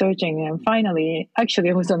searching, and finally, actually,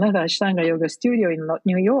 it was another Ashtanga yoga studio in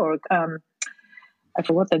New York. I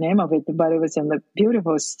forgot the name of it, but it was in the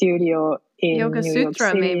beautiful studio in Yoga New Sutra, York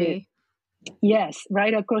City. Maybe. Yes,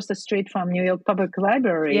 right across the street from New York Public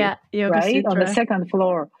Library. Yeah, Yoga right Sutra. On the second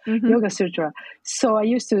floor, Yoga Sutra. So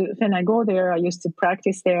when I go there, I used to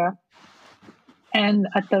practice there. And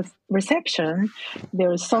at the reception,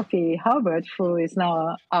 there's Sophie Halbert, who is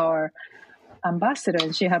now our ambassador,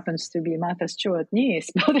 and she happens to be Martha Stewart's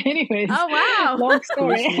niece. But anyways, oh wow, long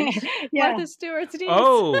story. Martha Stewart's niece.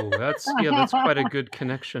 Oh, that's quite a good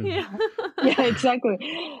connection. Yeah, exactly.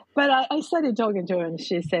 But I started talking to her, and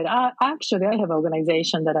she said, "Actually, I have an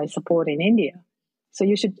organization that I support in India. So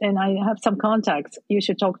you should, and I have some contacts. You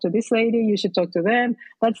should talk to this lady. You should talk to them."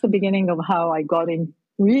 That's the beginning of how I got in.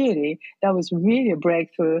 Really, that was really a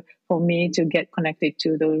breakthrough for me to get connected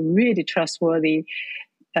to the really trustworthy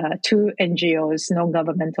 2 NGOs,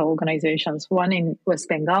 non-governmental organizations, one in West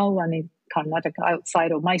Bengal, one in Karnataka,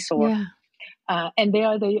 outside of Mysore. Yeah. And they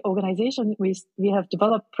are the organization we have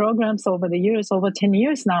developed programs over the years, over 10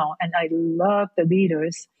 years now. And I love the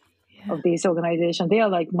leaders of these organizations. They are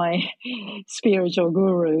like my spiritual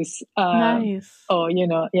gurus. Nice.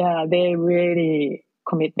 They really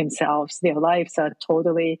commit themselves. Their lives are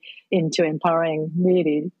totally into empowering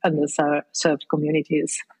really underserved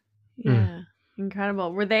communities. Yeah.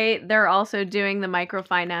 Incredible. They're also doing the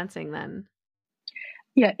microfinancing then?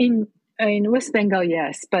 Yeah, in West Bengal,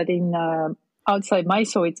 yes. But in outside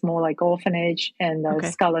Mysore, it's more like orphanage and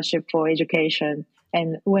scholarship for education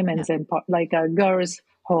and women's like a girls'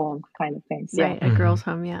 home kind of things. Right, a girls'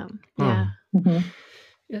 home, yeah. Yeah. Mm-hmm.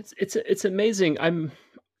 It's amazing.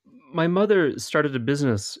 My mother started a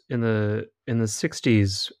business in the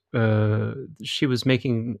 60s. She was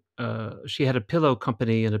making she had a pillow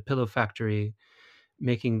company and a pillow factory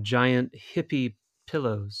making giant hippie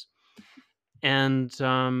pillows. And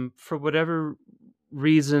for whatever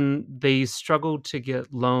reason, they struggled to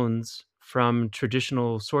get loans from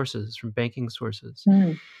traditional sources, from banking sources.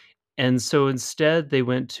 And so instead they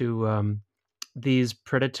went to these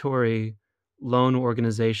predatory loan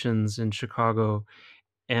organizations in Chicago.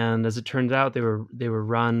 And as it turned out, they were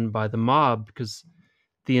run by the mob because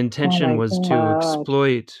the intention was to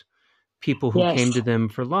exploit people who came to them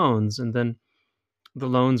for loans. And then the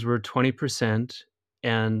loans were 20%.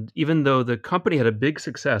 And even though the company had a big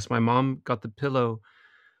success, my mom got the pillow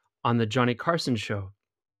on the Johnny Carson show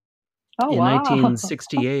in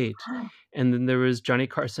 1968. And then there was Johnny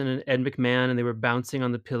Carson and Ed McMahon, and they were bouncing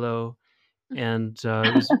on the pillow. And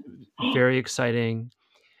it was very exciting.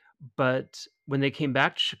 But when they came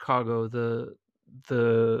back to Chicago, the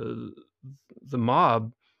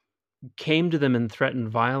mob came to them and threatened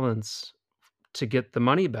violence to get the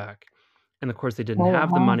money back. And of course, they didn't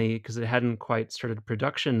have the money because it hadn't quite started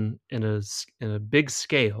production in a big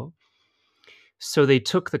scale. So they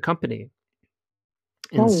took the company.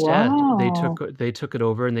 Instead, they took it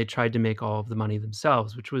over and they tried to make all of the money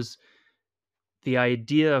themselves, which was the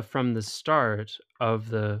idea from the start of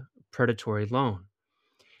the predatory loan.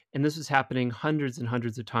 And this was happening hundreds and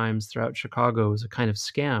hundreds of times throughout Chicago as a kind of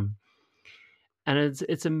scam. And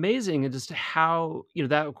it's amazing just how,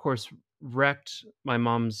 that of course wrecked my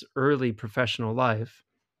mom's early professional life.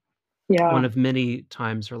 Yeah. One of many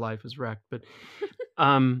times her life was wrecked. But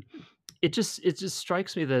it just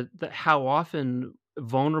strikes me that how often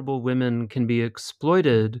vulnerable women can be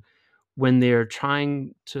exploited when they're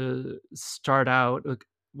trying to start out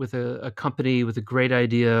with a company with a great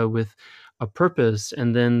idea, with a purpose,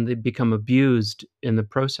 and then they become abused in the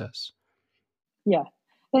process. Yeah.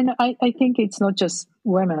 And I think it's not just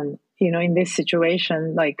women, in this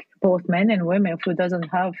situation, like both men and women who doesn't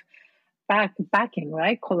have backing,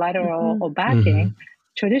 right? Collateral or backing.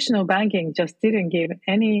 Traditional banking just didn't give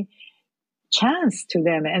any chance to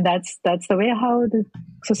them. And that's the way how the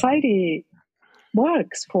society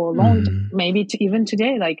works for long, maybe even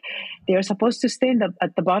today. Like they're supposed to stay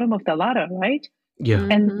at the bottom of the ladder, right? Yeah.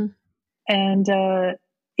 And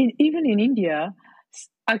even in India,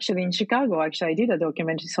 actually in Chicago, I did a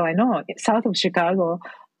documentary, so I know south of Chicago,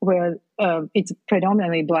 where it's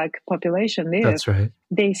predominantly Black population live. That's right.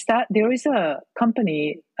 There is a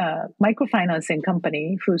company, microfinancing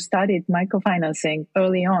company, who started microfinancing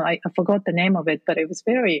early on. I forgot the name of it, but it was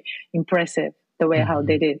very impressive the way how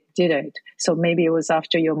they did it. So maybe it was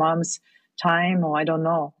after your mom's time, or I don't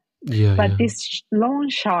know. Yeah. But these loan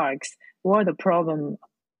sharks were the problem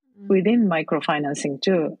within microfinancing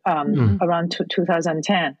too. Around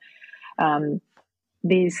 2010,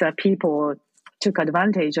 these people took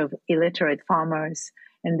advantage of illiterate farmers,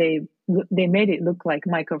 and they made it look like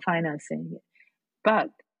microfinancing. But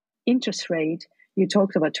interest rate, you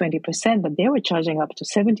talked about 20%, but they were charging up to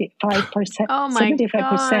 75%. Oh my 75%.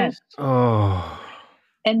 Gosh. Oh.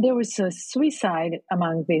 And there was a suicide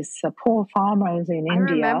among these poor farmers in India. I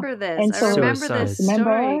remember this. And so, I remember this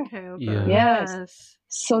story, Kayoko. Yes.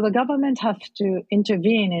 So the government have to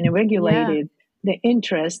intervene and regulate the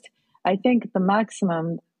interest. I think the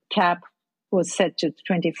maximum cap was set to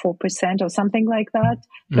 24% or something like that.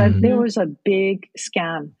 But there was a big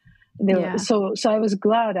scam. So I was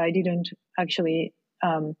glad I didn't actually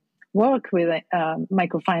work with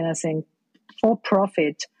microfinancing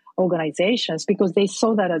for-profit organizations, because they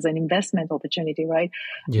saw that as an investment opportunity, right?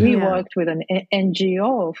 We worked with an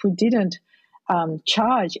NGO who didn't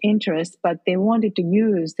charge interest, but they wanted to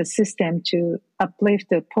use the system to uplift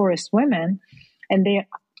the poorest women, and they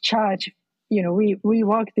charge, we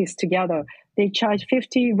worked this together. They charge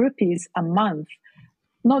 50 rupees a month,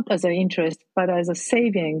 not as an interest, but as a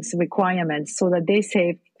savings requirement, so that they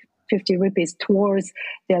save 50 rupees towards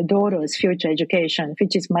their daughter's future education,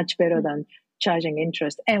 which is much better than charging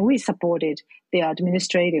interest. And we supported the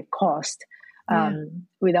administrative cost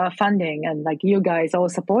with our funding, and like you guys all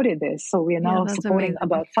supported this. So we are now supporting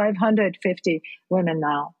about 550 women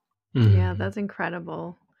now. Yeah, that's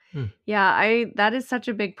incredible. Yeah, that is such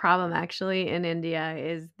a big problem actually in India,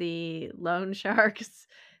 is the loan sharks,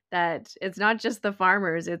 that it's not just the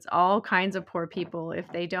farmers, it's all kinds of poor people.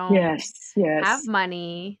 If they don't have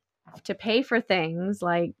money to pay for things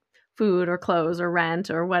like food or clothes or rent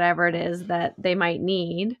or whatever it is that they might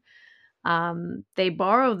need, they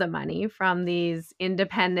borrow the money from these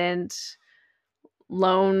independent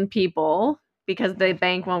loan people, because the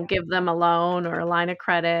bank won't give them a loan or a line of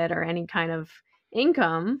credit or any kind of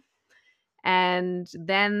income. And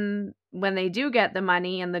then when they do get the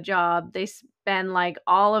money and the job, they spend like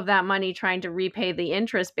all of that money trying to repay the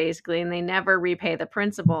interest basically, and they never repay the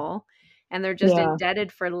principal, and they're just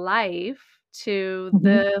indebted for life to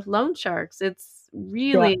the loan sharks. It's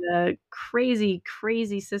really a crazy,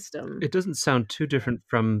 crazy system. It doesn't sound too different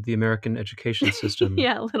from the American education system.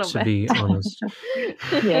 A little to bit. be honest.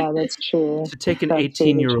 Yeah, that's true. To take an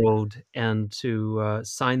 18-year-old and to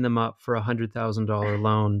sign them up for $100,000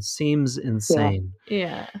 loan seems insane.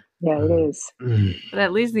 Yeah, it is. But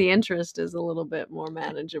at least the interest is a little bit more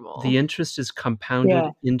manageable. The interest is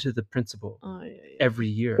compounded into the principal every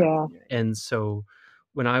year. Yeah. And so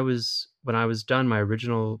when I was done, my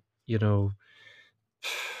original,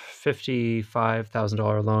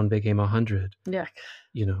 $55,000 loan became $100,000. Yeah.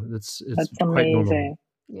 It's quite normal.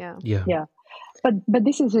 Yeah. But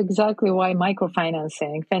this is exactly why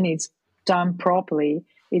microfinancing, when it's done properly,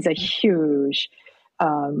 is a huge,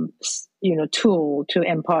 tool to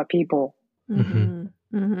empower people.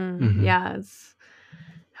 Yeah, it's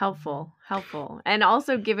helpful, and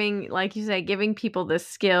also giving, like you say, giving people the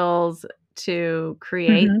skills to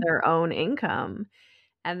create their own income,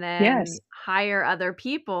 and then hire other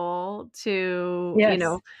people to,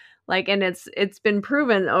 and it's been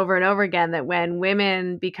proven over and over again that when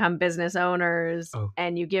women become business owners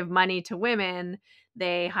and you give money to women,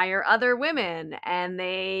 they hire other women and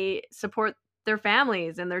they support their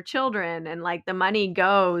families and their children, and like the money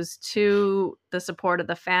goes to the support of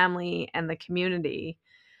the family and the community.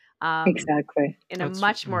 Exactly. In a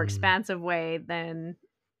much more expansive way than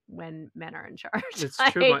when men are in charge. It's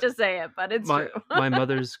I true. hate to say it, but it's true. My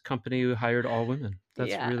mother's company hired all women.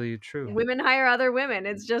 That's really true. Women hire other women.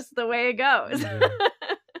 It's just the way it goes.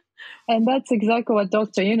 And that's exactly what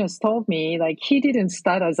Dr. Yunus told me. Like, he didn't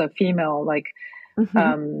start as a female, like,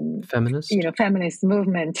 feminist, feminist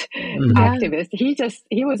movement Yeah. activist.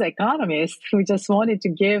 He was an economist who just wanted to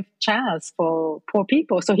give chance for poor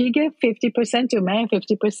people. So he gave 50% to men,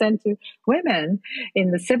 50% to women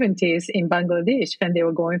in the 70s in Bangladesh when they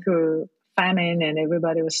were going through famine and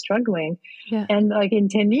everybody was struggling. Yeah. And like in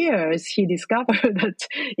 10 years, he discovered that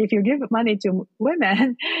if you give money to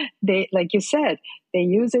women, they, like you said, they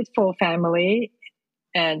use it for family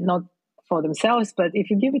and not for themselves. But if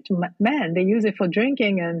you give it to men, they use it for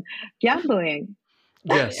drinking and gambling.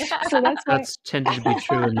 Yes. So that's why That's tended to be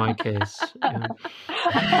true in my case. Yeah.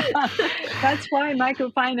 That's why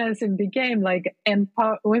microfinancing became like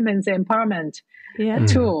women's empowerment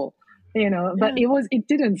tool, but it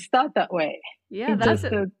didn't start that way. Yeah, that's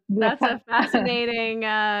a fascinating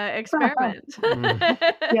experiment.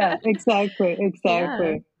 Yeah, exactly.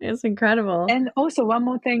 Yeah, it's incredible. And also one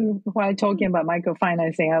more thing while talking about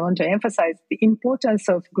microfinancing, I want to emphasize the importance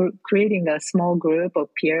of creating a small group of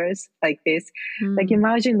peers like this. Like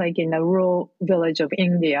imagine like in a rural village of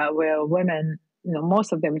India where women,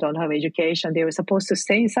 most of them don't have education. They were supposed to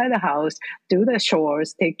stay inside the house, do the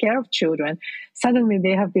chores, take care of children. Suddenly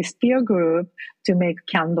they have this peer group to make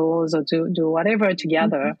candles or to do whatever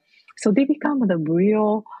together. So they become the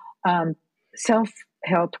real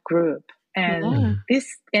self-help group. And this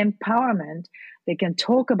empowerment, they can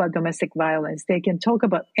talk about domestic violence. They can talk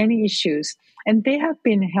about any issues. And they have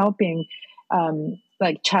been helping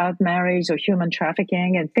like child marriage or human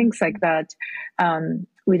trafficking and things like that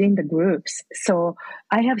within the groups. So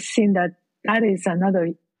I have seen that is another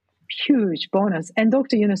huge bonus. And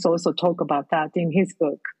Dr. Yunus also talked about that in his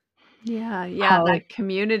book. Yeah, that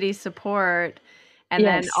community support. And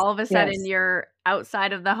then all of a sudden you're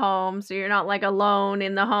outside of the home. So you're not like alone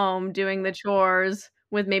in the home doing the chores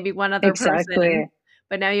with maybe one other person.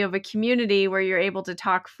 But now you have a community where you're able to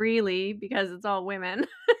talk freely because it's all women.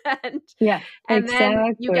 and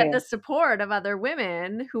then you get the support of other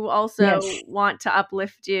women who also want to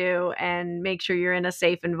uplift you and make sure you're in a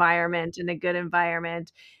safe environment, in a good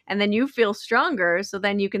environment. And then you feel stronger. So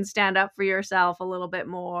then you can stand up for yourself a little bit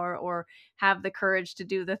more or have the courage to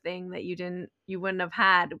do the thing that you wouldn't have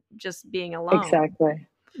had just being alone. Exactly.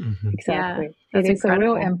 Yeah, it is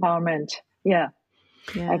incredible. A real empowerment. Yeah.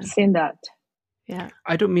 I've seen that. Yeah.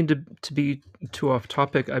 I don't mean to be too off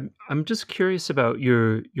topic. I'm just curious about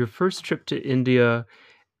your first trip to India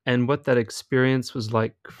and what that experience was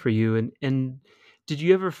like for you. And did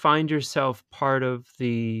you ever find yourself part of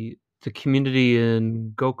the community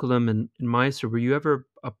in Gokulam and in Mysore? Were you ever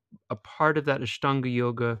a part of that Ashtanga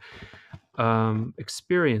yoga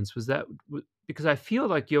experience? Was that because I feel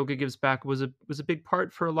like Yoga Gives Back was a big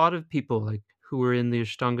part for a lot of people like who were in the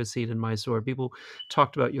Ashtanga seat in Mysore. People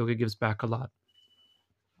talked about Yoga Gives Back a lot.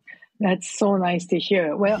 That's so nice to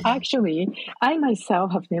hear. Well, actually, I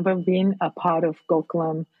myself have never been a part of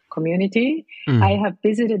Gokulam community. I have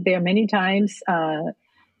visited there many times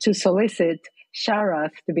to solicit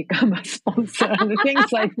Sharath to become a sponsor and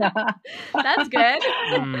things like that. That's good.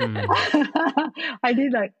 I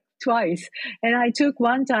did that twice. And I took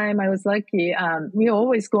one time, I was lucky. We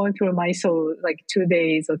always going through Mysore like 2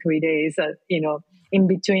 days or 3 days, in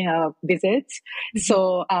between our visits.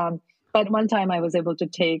 So, but one time I was able to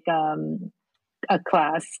take a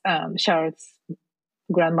class, Sharath's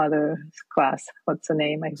grandmother's class. What's the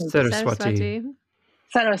name? I think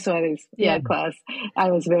Saraswati's class.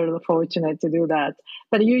 I was very fortunate to do that.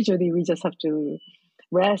 But usually we just have to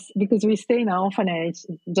rest because we stay in an orphanage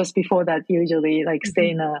just before that, usually like stay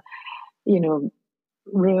in a,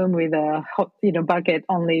 room with a hot, bucket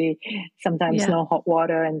only, sometimes no hot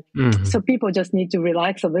water. And so people just need to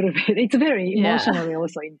relax a little bit. It's very emotionally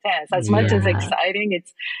also intense. As much as exciting,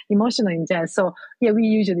 it's emotionally intense. So we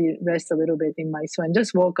usually rest a little bit in Mysore and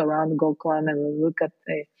just walk around Gokulam and look at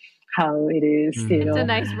how it is, It's a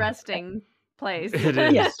nice resting place. It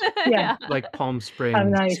is. Like Palm Springs.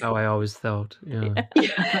 Nice. That's how I always felt. Yeah.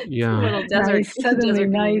 A little desert. Nice, suddenly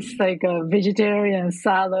nice, like vegetarian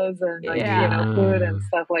salads and food and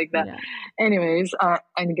stuff like that. Anyways,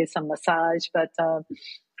 and get some massage. But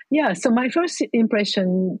so my first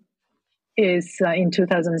impression is in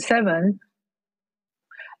 2007.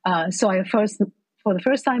 So for the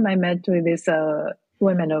first time, I met with this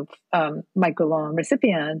women of microloan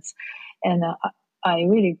recipients, and I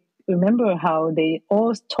really remember how they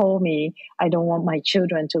all told me, I don't want my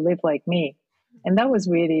children to live like me. And that was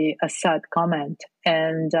really a sad comment.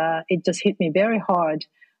 And it just hit me very hard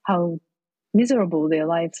how miserable their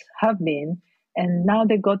lives have been. And now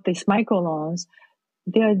they got these microloans.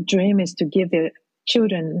 Their dream is to give their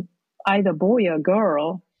children either boy or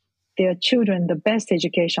girl. their children the best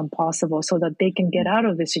education possible so that they can get out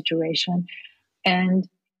of the situation and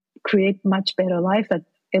create much better life that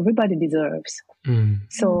everybody deserves.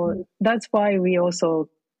 So that's why we also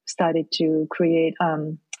started to create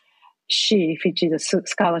SHE, which is a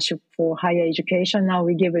scholarship for higher education. Now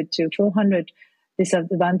we give it to 400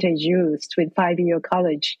 disadvantaged youth with 5-year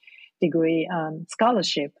college degree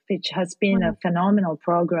scholarship, which has been a phenomenal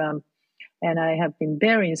program. And I have been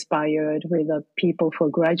very inspired with the people who are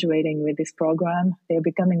graduating with this program. They're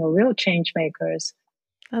becoming a real change makers.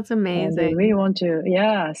 That's amazing. And they really want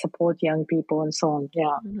to, support young people and so on.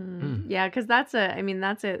 Yeah. Yeah, because that's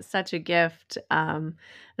such a gift,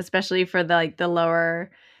 especially for the lower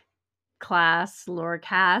class, lower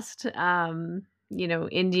caste,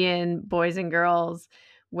 Indian boys and girls,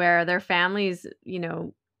 where their families,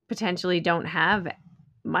 potentially don't have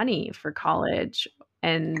money for college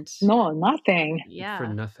and nothing.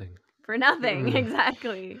 For nothing.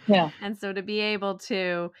 Exactly. Yeah. And so to be able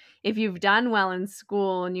to, if you've done well in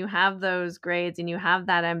school and you have those grades and you have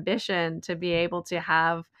that ambition, to be able to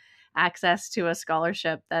have access to a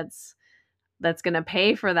scholarship that's going to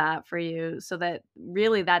pay for that for you, so that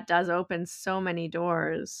really that does open so many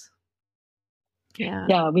doors.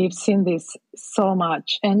 Yeah, we've seen this so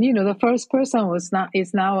much. And the first person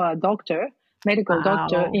is now a medical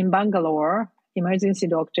doctor in Bangalore, emergency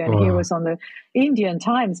doctor, and he was on the Indian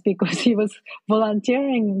Times because he was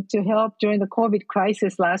volunteering to help during the COVID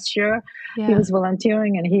crisis last year. He was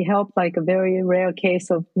volunteering and he helped like a very rare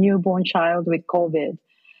case of newborn child with COVID.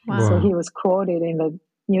 So he was quoted in the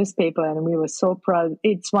newspaper and we were so proud.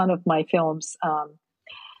 It's one of my films.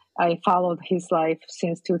 I followed his life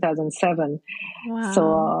since 2007.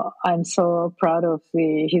 So I'm so proud of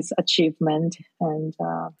his achievement. And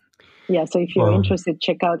so if you're interested,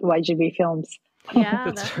 check out YGB Films. Yeah,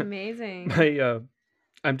 that's amazing. I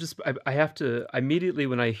have to, immediately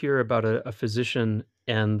when I hear about a physician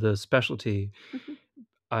and the specialty,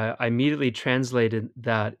 I immediately translated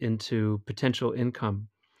that into potential income,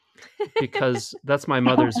 because that's my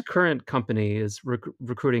mother's current company, is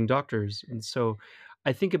recruiting doctors. And so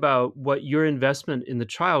I think about what your investment in the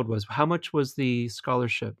child was. How much was the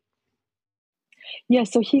scholarship? Yeah,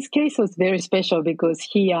 so his case was very special because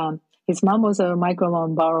his mom was a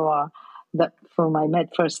microloan borrower whom I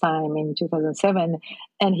met first time in 2007,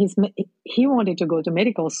 and he wanted to go to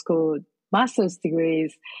medical school, master's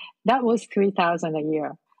degrees. That was $3,000 a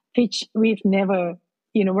year, which we've never.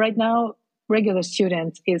 Right now, regular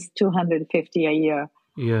students is $250 a year.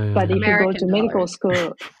 But if you go to medical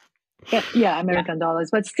school. Yeah, American dollars,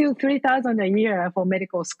 but still $3,000 a year for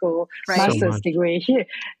medical school, master's degree. Here,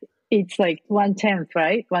 it's like 1/10,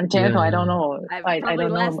 right? 1/10, I don't know. I don't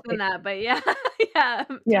less know. than that, but yeah,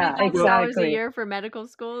 exactly. $3,000 a year for medical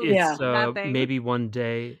school. It's maybe one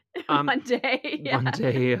day. One day, one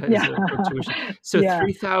day is for tuition. So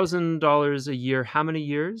 $3,000 a year. How many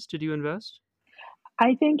years did you invest?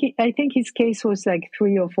 I think his case was like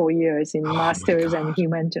 3 or 4 years in masters, and he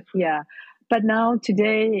went. But now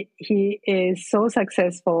today he is so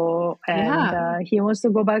successful, and he wants to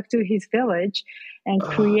go back to his village and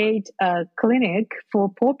create a clinic for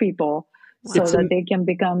poor people so that they can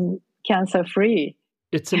become cancer free.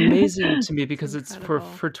 It's amazing to me because it's for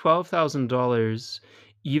 $12,000,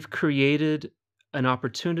 you've created an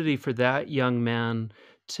opportunity for that young man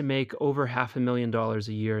to make over $500,000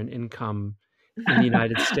 a year in income in the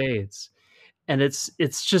United States. And it's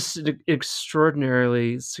just an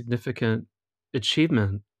extraordinarily significant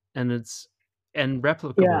achievement, and it's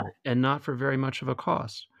replicable and not for very much of a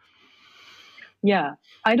cost. Yeah,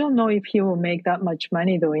 I don't know if he will make that much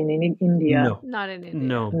money though in India. No, not in India.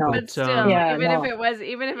 No, but still, even if it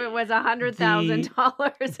was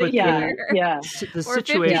 $100,000 a year, the or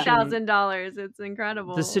 $50,000, it's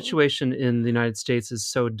incredible. The situation in the United States is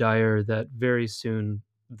so dire that very soon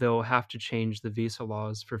they'll have to change the visa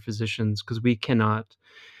laws for physicians, because we cannot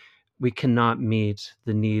meet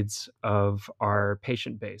the needs of our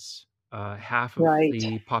patient base. Half of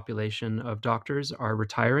the population of doctors are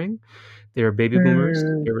retiring. They're baby boomers.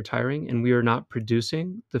 They're retiring, and we are not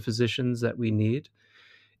producing the physicians that we need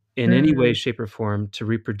in any way, shape, or form to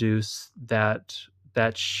reproduce that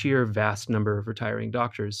sheer vast number of retiring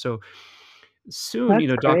doctors. So soon,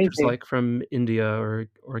 doctors like from India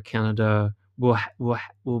or Canada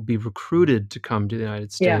will be recruited to come to the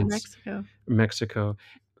United States, Mexico,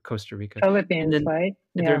 Costa Rica, Philippines, and then, right?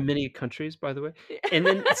 There are many countries, by the way. And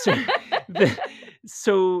then,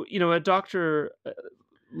 so a doctor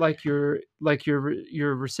like your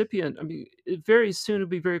recipient, I mean, very soon it'll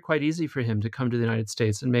be quite easy for him to come to the United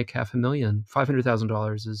States and make $500,000.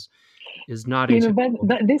 $500,000 is not easy.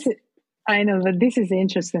 But this is. I know, but this is the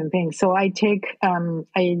interesting thing. So I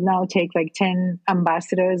now take like 10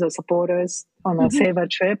 ambassadors or supporters on a Seva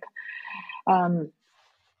trip. And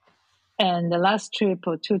the last trip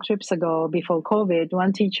or 2 trips ago before COVID,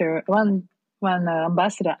 one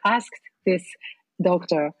ambassador asked this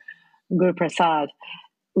doctor, Guru Prasad,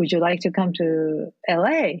 would you like to come to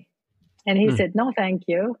LA? And he said, no, thank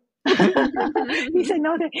you. He said,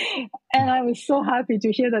 no. And I was so happy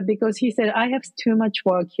to hear that, because he said, I have too much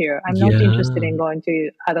work here. I'm not interested in going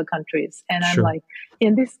to other countries. And I'm like,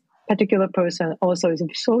 and this particular person also is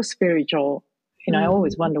so spiritual. You know, I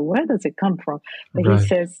always wonder, where does it come from? But he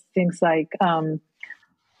says things like, what's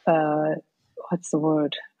the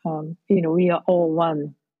word? You know, we are all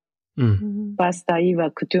one. Basta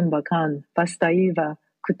iva kutumba kan. Basta iva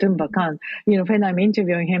kutumba kan. You know, when I'm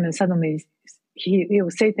interviewing him, and suddenly he will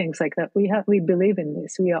say things like that. We believe in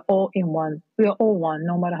this. We are all in one. We are all one.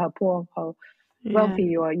 No matter how poor, how wealthy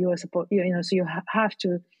you are supposed. You know, so you have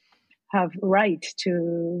to have right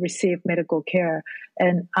to receive medical care.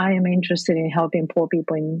 And I am interested in helping poor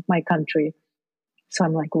people in my country. So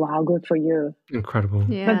I'm like, wow, good for you. Incredible.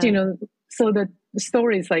 Yeah. But you know, so the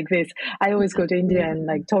stories like this, I always go to India and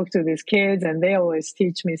like talk to these kids, and they always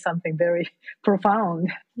teach me something very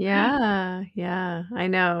profound. Yeah, I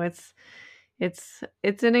know. It's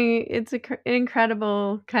an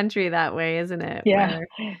incredible country that way, isn't it? Yeah, Where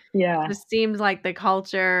yeah. it just seems like the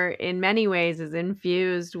culture in many ways is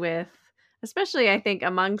infused with, especially I think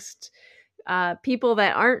amongst people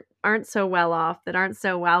that aren't so well off, that aren't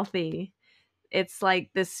so wealthy. It's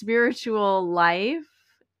like the spiritual life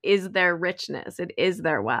is their richness. It is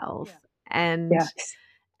their wealth. And Yes.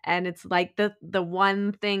 and it's like the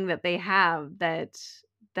one thing that they have that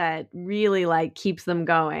really like keeps them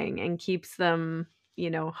going and keeps them, you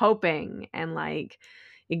know, hoping and like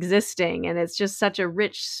existing. And it's just such a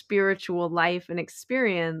rich spiritual life and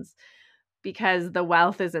experience, because the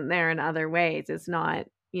wealth isn't there in other ways. It's not,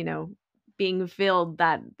 you know, being filled,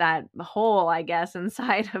 that hole, I guess,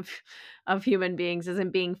 inside of human beings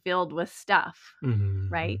isn't being filled with stuff,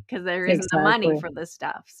 right? Because there isn't the money for the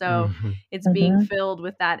stuff. So it's being filled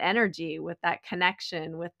with that energy, with that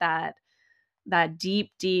connection, with that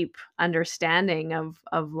deep understanding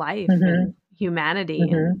of life and humanity.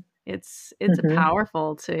 And it's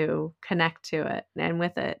powerful to connect to it and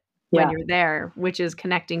with it when you're there, which is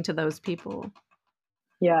connecting to those people.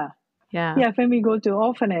 Yeah. When we go to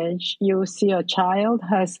orphanage, you see a child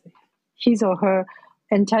has his or her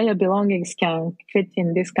entire belongings can fit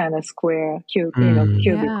in this kind of square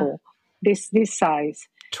cubicle, this size.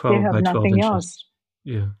 12 they have by 12 nothing inches. else.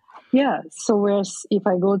 Yeah. So whereas if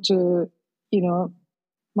I go to, you know,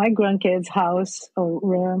 my grandkids' house or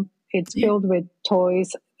room, it's filled with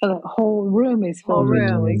toys. The whole room is filled with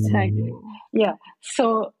toys. Exactly. Yeah.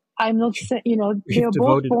 So I'm not saying, you know, We've they're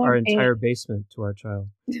both devoted born our entire basement to our child.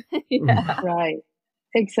 Right.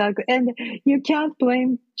 Exactly. And you can't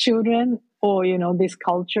blame children or, you know, this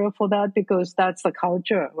culture for that, because that's the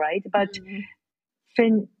culture, right? But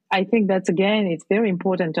I think that's, again, it's very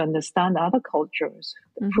important to understand other cultures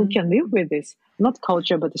who can live with this, not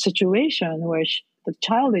culture, but the situation where the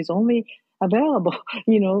child is only available,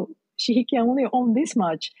 you know, he can only own this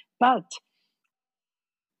much, but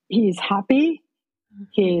he is happy,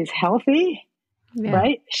 he is healthy,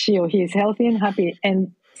 right? He is healthy and happy.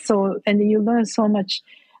 And so, and you learn so much,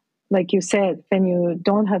 like you said, when you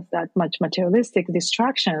don't have that much materialistic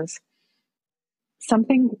distractions,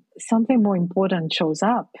 something more important shows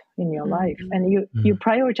up in your life, and you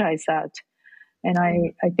prioritize that. And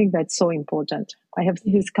I think that's so important. I have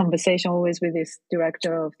this conversation always with this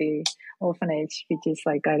director of the orphanage, which is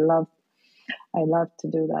like, I love to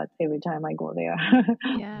do that every time I go there.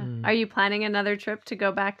 Are you planning another trip to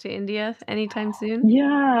go back to India anytime soon?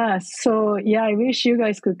 Yeah. So I wish you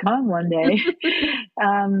guys could come one day.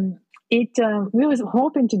 We was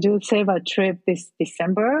hoping to do Seva trip this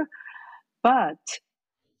December, but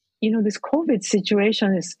you know, this COVID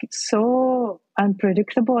situation is so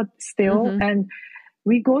unpredictable still, and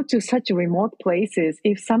we go to such remote places.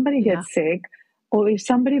 If somebody gets sick, or if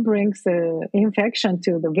somebody brings the infection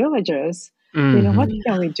to the villagers, you know, what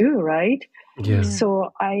can we do, right?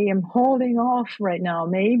 So I am holding off right now,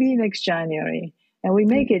 maybe next January. And we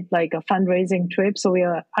make it like a fundraising trip. So we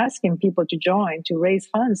are asking people to join, to raise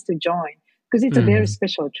funds to join, because it's a very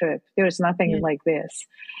special trip. There's nothing like this.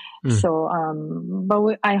 So,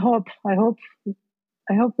 but I hope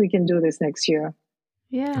we can do this next year.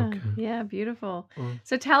 Yeah, beautiful.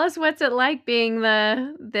 So tell us, what's it like being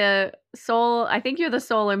the sole, I think you're the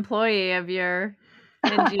sole employee of your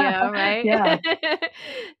NGO, right? Yeah,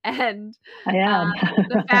 And I am.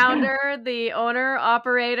 the founder, the owner,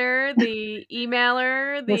 operator, the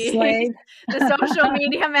emailer, The slave. the social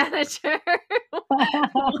media manager.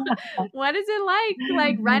 What is it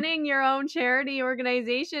like running your own charity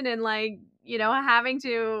organization and having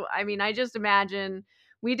to, I mean, I just imagine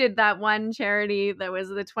we did that one charity that was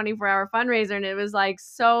the 24-hour fundraiser, and it was like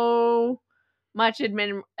so much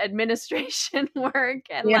administration work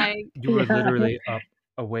and Yeah. You were literally up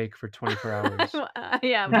awake for 24 hours.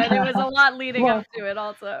 Yeah, but it was a lot leading up to it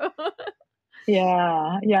also.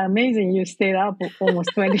 Yeah, amazing. You stayed up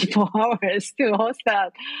almost 24 hours to host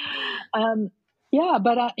that. Yeah,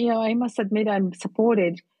 but I must admit I'm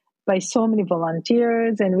supported by so many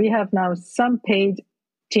volunteers, and we have now some paid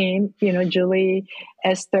team, Julie,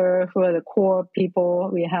 Esther, who are the core people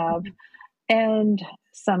we have, and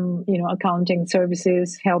some, accounting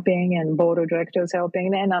services helping, and board of directors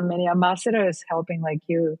helping, and many ambassadors helping like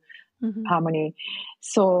you, Harmony.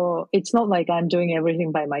 So it's not like I'm doing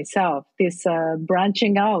everything by myself. This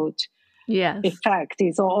branching out effect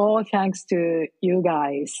is all thanks to you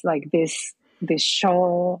guys. Like this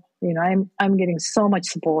show, I'm getting so much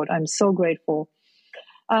support. I'm so grateful.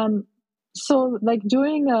 So like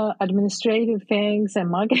doing administrative things and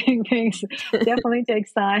marketing things definitely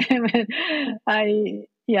takes time. And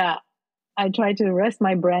I try to rest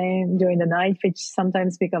my brain during the night, which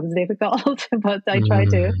sometimes becomes difficult, but I try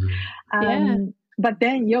to. But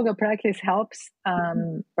then yoga practice helps,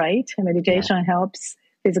 right? Meditation helps.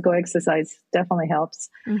 Physical exercise definitely helps.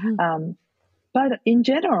 But in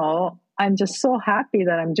general, I'm just so happy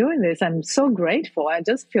that I'm doing this. I'm so grateful. I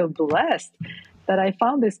just feel blessed that I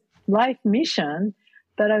found this life mission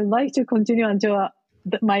that I'd like to continue until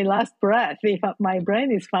my last breath, if my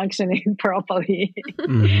brain is functioning properly.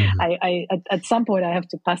 I at some point I have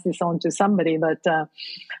to pass this on to somebody, but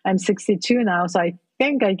I'm 62 now, so I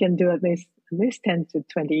think I can do at least 10 to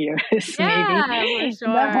 20 years, maybe. For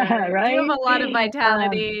sure. Right? You have a lot of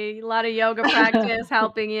vitality, a lot of yoga practice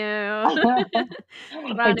helping you.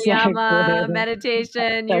 Pranayama, exactly.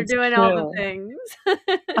 meditation, you're doing all the things.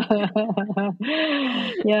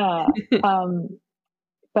 Yeah.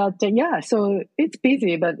 But so it's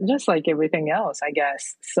busy, but just like everything else, I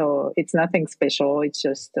guess. So it's nothing special. It's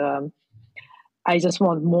just, I just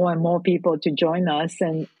want more and more people to join us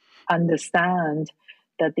and understand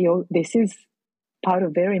that this is part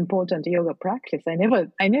of very important yoga practice. I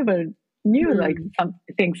never knew like some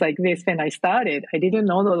things like this when I started. I didn't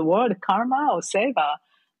know the word karma or seva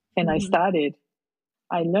when I started.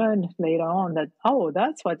 I learned later on that,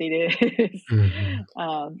 that's what it is.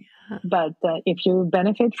 But if you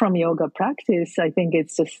benefit from yoga practice, I think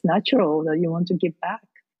it's just natural that you want to give back.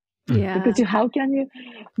 Yeah. Because how can you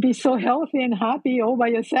be so healthy and happy all by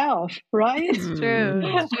yourself, right? It's true.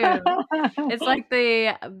 It's true. It's like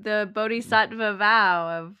the bodhisattva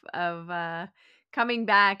vow of coming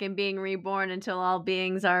back and being reborn until all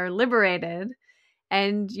beings are liberated.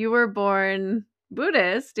 And you were born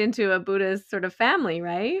Buddhist into a Buddhist sort of family,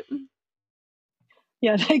 right?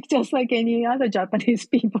 Yeah, just like any other Japanese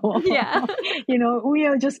people. Yeah. We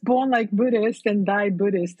are just born like Buddhist and die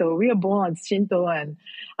Buddhist. So we are born as Shinto, and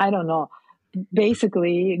I don't know.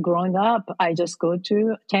 Basically, growing up, I just go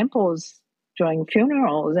to temples during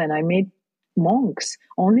funerals, and I meet monks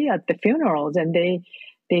only at the funerals, and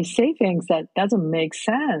they say things that doesn't make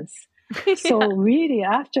sense. So really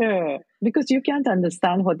because you can't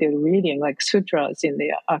understand what they're reading, like sutras in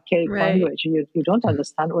the archaic language, you don't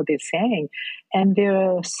understand what they're saying. And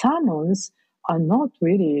their sermons are not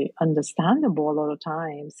really understandable a lot of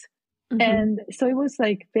times. And so it was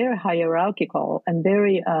like very hierarchical and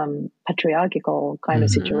very patriarchal kind of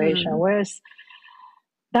situation. Whereas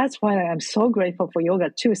that's why I'm so grateful for yoga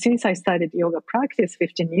too. Since I started yoga practice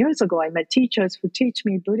 15 years ago, I met teachers who teach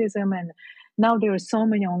me Buddhism, and now there are so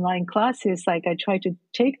many online classes. Like I try to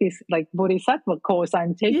take this like Bodhisattva course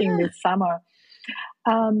I'm taking this summer.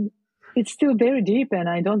 It's still very deep and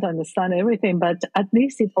I don't understand everything, but at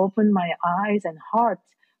least it opened my eyes and heart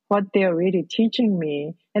what they're really teaching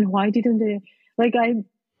me. And why didn't they, like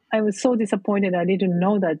I was so disappointed. I didn't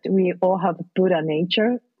know that we all have Buddha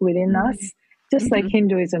nature within us. Just like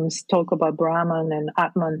Hinduism talk about Brahman and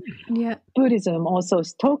Atman, Buddhism also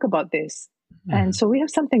talk about this. And so we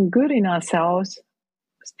have something good in ourselves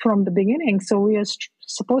from the beginning. So we are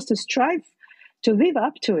supposed to strive to live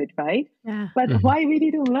up to it, right? Yeah. But why we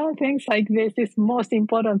didn't learn things like this is most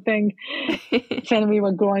important thing when we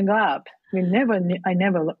were growing up. I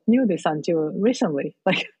never knew this until recently,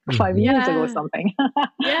 like 5 years ago or something.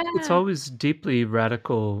 Yeah. It's always deeply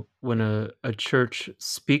radical when a church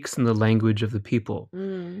speaks in the language of the people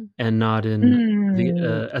and not in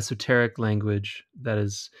the esoteric language that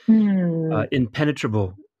is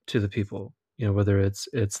impenetrable to the people. Whether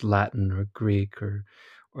it's Latin or Greek or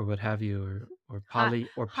what have you, or Pali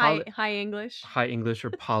or high English,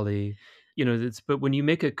 or Pali. But when you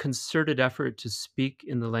make a concerted effort to speak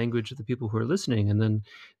in the language of the people who are listening, and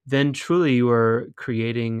then truly you are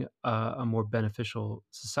creating a more beneficial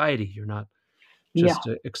society. You're not just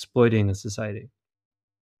exploiting a society.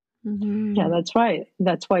 Yeah, that's right.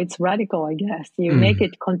 That's why it's radical, I guess. You make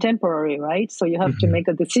it contemporary, right? So you have to make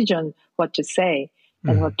a decision what to say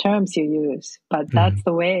and what terms you use. But that's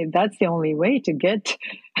the only way to get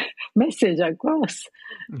message across.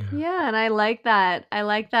 Yeah, and I like that.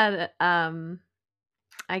 I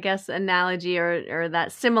guess analogy or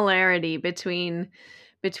that similarity between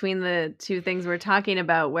the two things we're talking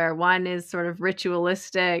about, where one is sort of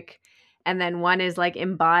ritualistic and then one is like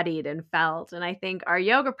embodied and felt. And I think our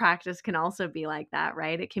yoga practice can also be like that,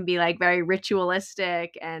 right? It can be like very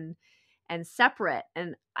ritualistic and separate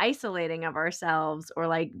and isolating of ourselves, or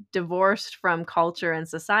like divorced from culture and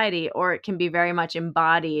society, or it can be very much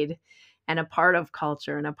embodied and a part of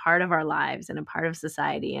culture and a part of our lives and a part of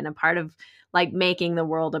society and a part of like making the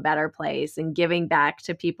world a better place and giving back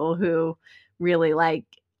to people who really like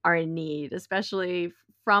are in need, especially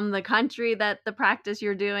from the country that the practice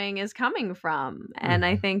you're doing is coming from. And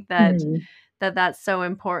I think that that's so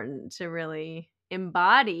important to really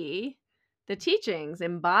embody the teachings,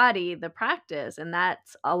 embody the practice. And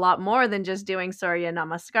that's a lot more than just doing Surya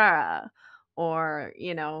Namaskara or,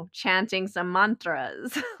 chanting some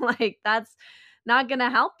mantras. Like that's not going to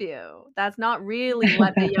help you. That's not really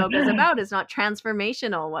what the yoga is about. It's not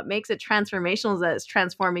transformational. What makes it transformational is that it's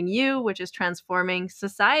transforming you, which is transforming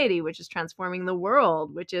society, which is transforming the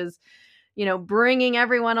world, which is, bringing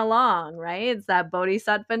everyone along, right? It's that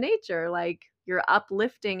bodhisattva nature. Like you're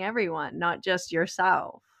uplifting everyone, not just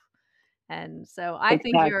yourself. And so I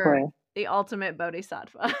think you're the ultimate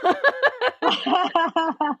bodhisattva.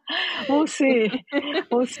 We'll see.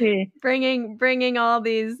 Bringing all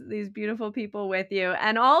these beautiful people with you,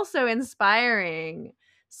 and also inspiring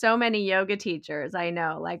so many yoga teachers I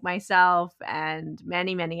know, like myself and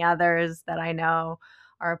many, many others that I know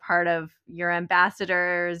are a part of your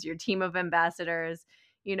ambassadors, your team of ambassadors.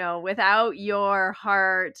 Without your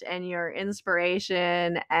heart and your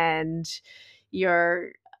inspiration and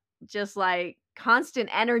your just like constant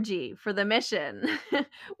energy for the mission,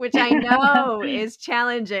 which I know is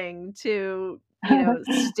challenging to,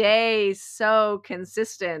 stay so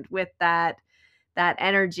consistent with that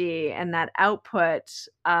energy and that output,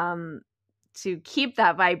 to keep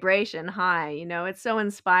that vibration high. It's so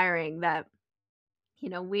inspiring that,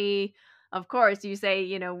 we, of course, you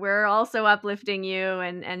say, we're also uplifting you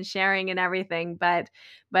and sharing and everything, but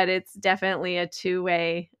it's definitely a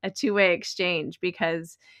two-way exchange,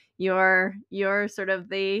 because you're sort of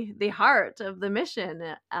the heart of the mission,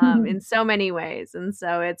 in so many ways. And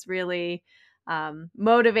so it's really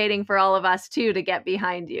motivating for all of us too to get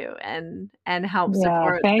behind you and help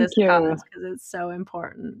support this cause, because it's so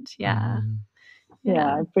important. Yeah,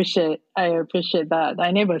 I appreciate that.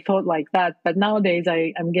 I never thought like that, but nowadays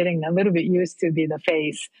I'm getting a little bit used to be the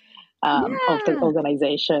face of the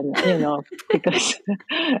organization, because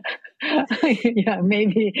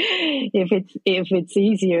maybe if it's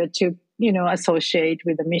easier to associate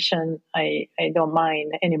with the mission, I don't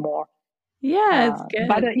mind anymore. It's good.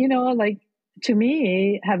 But like, to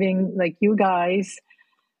me, having like you guys,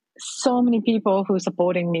 so many people who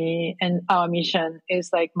supporting me and our mission is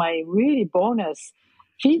like my really bonus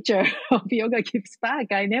feature of Yoga Gives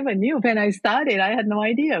Back. I never knew when I started. I had no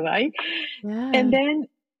idea, right? And then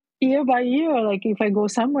year by year, like if I go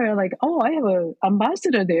somewhere, like, oh, I have an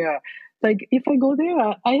ambassador there. Like if I go there,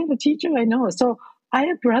 I have a teacher I know. So I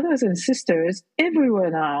have brothers and sisters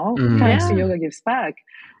everywhere now, thanks to Yoga Gives Back.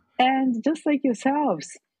 And just like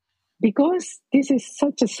yourselves, because this is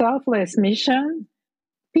such a selfless mission,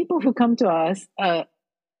 people who come to us for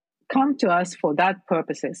that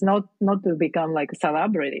purposes, not to become like a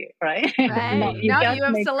celebrity, right? Right. You have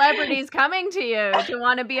celebrities coming to you to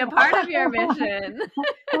want to be a part of your mission.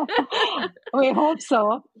 We hope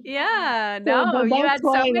so. Yeah. No, you had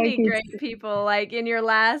so many great people. Like in your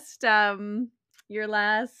last your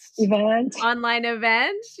last event, online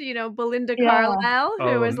event, Belinda yeah. Carlisle,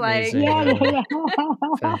 who was amazing. Yeah.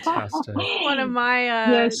 Fantastic. one of my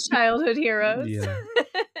Yes. childhood heroes. Yeah.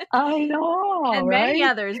 I know, And right?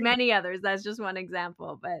 many others. That's just one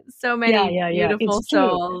example, but so many beautiful It's true.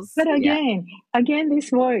 souls. But again,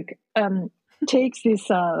 this work takes this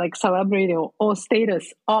like celebrity or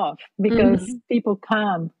status off, because people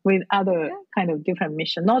come with other kind of different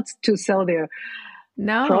mission, not to sell their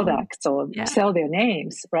products or sell their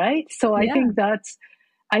names, right? So I think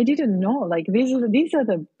I didn't know, like these are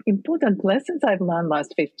the important lessons I've learned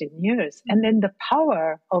last 15 years. And then the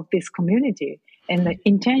power of this community and the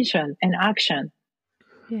intention and action.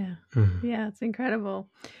 Yeah. Yeah, it's incredible.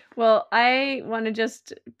 Well, I want to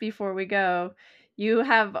just, before we go, you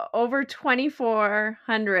have over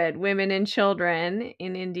 2,400 women and children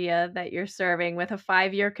in India that you're serving with a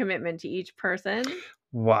 5-year commitment to each person.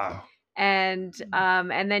 Wow. And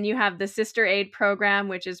then you have the Sister Aid program,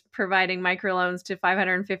 which is providing microloans to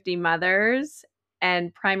 550 mothers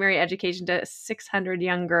and primary education to 600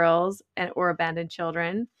 young girls or abandoned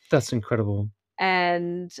children. That's incredible.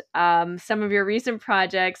 And some of your recent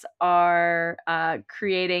projects are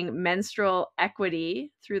creating menstrual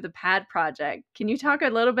equity through the PAD project. Can you talk a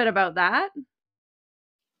little bit about that?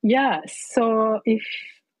 Yeah. So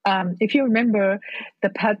if you remember, the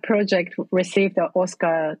PAD project received the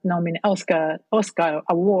Oscar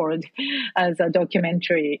award as a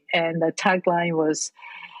documentary, and the tagline was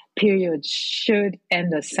 "Period should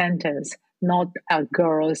end a sentence, not a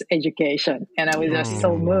girl's education." And I was just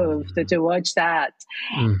so moved to watch that.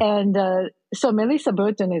 And so Melissa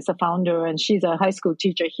Burton is the founder, and she's a high school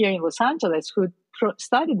teacher here in Los Angeles who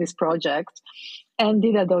started this project and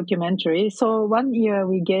did a documentary. So one year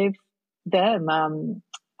we gave them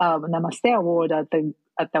Namaste Award at the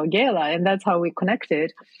gala, and that's how we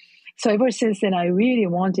connected. So ever since then, I really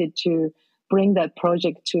wanted to bring that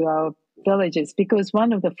project to our villages, because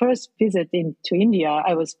one of the first visits to India,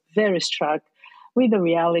 I was very struck with the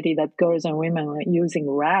reality that girls and women are using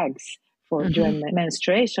rags during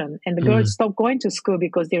menstruation, and the girls stop going to school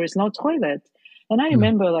because there is no toilet. And I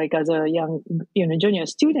remember, like, as a young, junior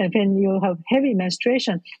student, when you have heavy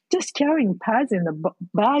menstruation, just carrying pads in the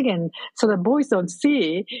bag, and so the boys don't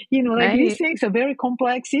see, like these things are very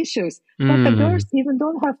complex issues. But the girls even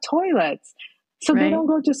don't have toilets. So they don't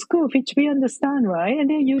go to school, which we understand, right? And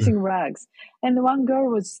they're using rags. And one girl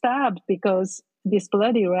was stabbed because this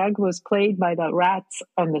bloody rag was played by the rats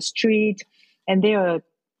on the street, and they are,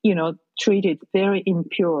 treated very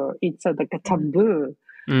impure. It's like a taboo.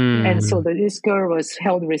 And so this girl was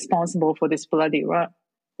held responsible for this bloody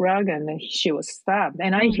rag, and she was stabbed.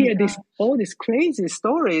 And I hear all these crazy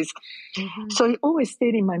stories. So it always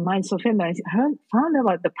stayed in my mind. So when I found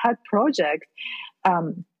about the PAD project,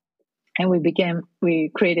 and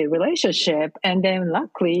we created a relationship, and then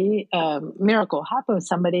luckily, miracle happened.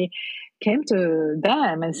 Somebody came to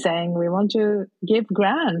them and saying, we want to give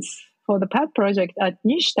grants for the PAD project at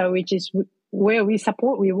Nishta, which is where we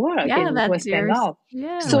work in West Bengal.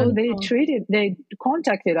 So they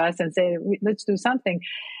contacted us and said, let's do something.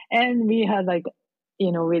 And we had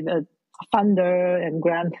with a funder and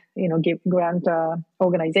grant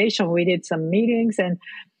organization, we did some meetings, and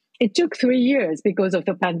it took 3 years because of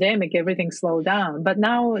the pandemic. Everything slowed down. But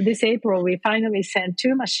now this April, we finally sent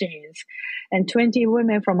 2 machines, and 20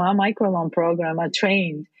 women from our microloan program are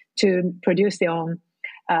trained to produce their own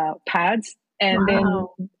pads. And then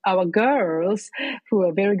our girls, who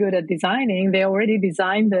are very good at designing, they already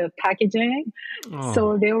designed the packaging.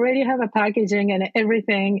 So they already have a packaging and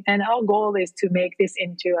everything. And our goal is to make this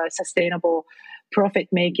into a sustainable,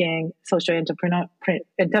 profit-making social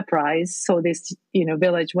enterprise. So this,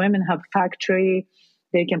 village women have factory.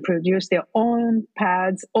 They can produce their own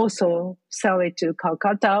pads, also sell it to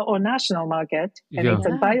Calcutta or national market. And it's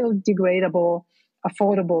a biodegradable,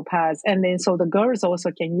 affordable pads. And then so the girls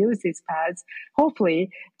also can use these pads.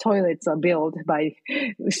 Hopefully toilets are built by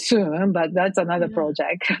soon, but that's another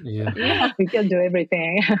project. We can do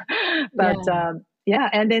everything. But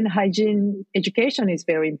and then hygiene education is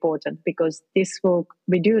very important, because this will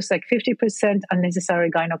reduce like 50%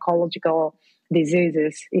 unnecessary gynecological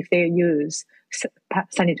diseases if they use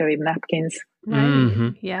sanitary napkins.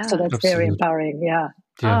 So that's very empowering.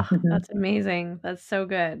 That's amazing. That's so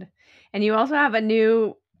good. And you also have a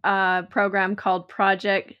new program called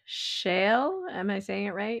Project Shale. Am I saying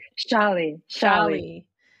it right? Shali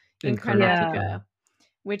in Karnataka,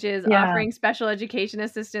 which is offering special education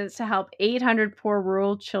assistance to help 800 poor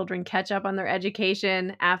rural children catch up on their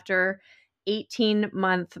education after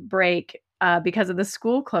 18-month break because of the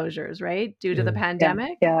school closures, right? Due to the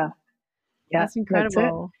pandemic. Yeah. That's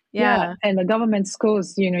incredible. Yeah, and the government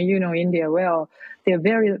schools, India well, they're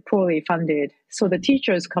very poorly funded. So the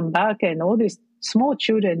teachers come back and all these small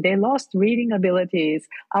children, they lost reading abilities,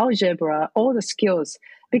 algebra, all the skills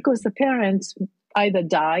because the parents either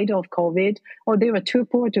died of COVID or they were too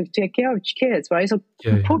poor to take care of kids, right? So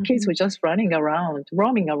poor kids were just roaming around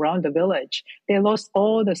the village. They lost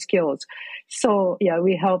all the skills. So yeah,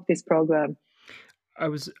 we help this program. I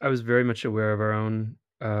was very much aware of our own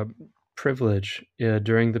privilege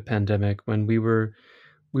during the pandemic when we were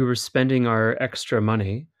spending our extra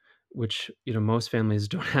money, which most families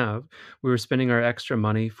don't have. We were spending our extra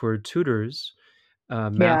money for tutors,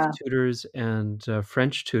 math tutors and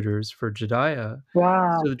French tutors for Jediah.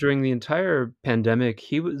 Wow! So during the entire pandemic,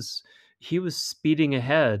 he was speeding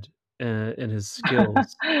ahead in his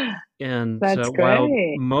skills. And That's while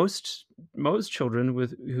great. most children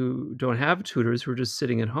who don't have tutors, who are just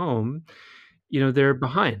sitting at home, they're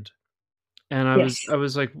behind. And I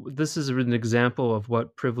was like, this is an example of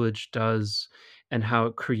what privilege does and how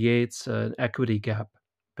it creates an equity gap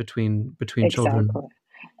between children.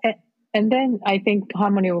 And then I think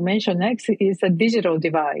Harmony will mention next is a digital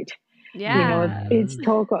divide. Yeah. It's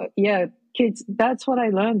kids. That's what I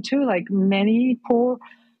learned too. Like many poor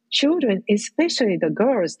children, especially the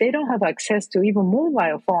girls, they don't have access to even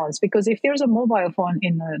mobile phones because if there's a mobile phone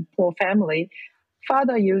in a poor family,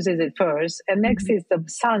 father uses it first, and next is the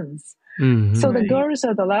sons. So the girls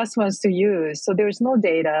are the last ones to use. So there's no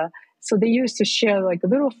data. So they used to share like a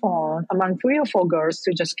little phone among 3 or 4 girls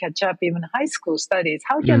to just catch up even high school studies.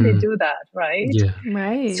 How can they do that, right? Yeah.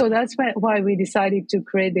 Right. So that's why we decided to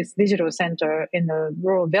create this digital center in a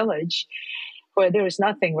rural village where there is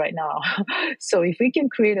nothing right now. So if we can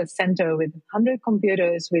create a center with 100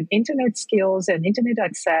 computers with internet skills and internet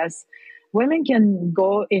access, women can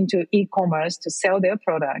go into e-commerce to sell their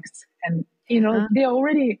products. And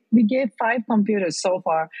we gave 5 computers so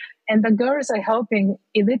far. And the girls are helping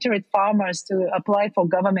illiterate farmers to apply for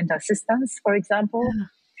government assistance, for example.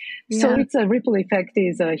 So it's a ripple effect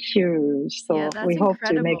is huge. So we hope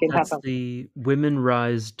to make it happen. That's the Women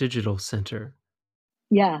Rise Digital Center.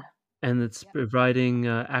 Yeah. And it's providing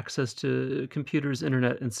access to computers,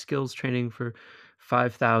 internet, and skills training for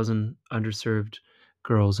 5,000 underserved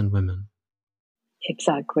girls and women.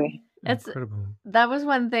 Exactly. Incredible. That was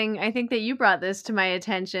one thing, I think that you brought this to my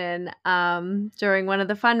attention during one of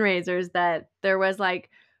the fundraisers, that there was like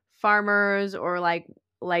farmers or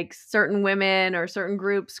like certain women or certain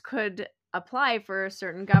groups could apply for a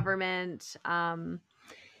certain government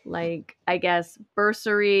like I guess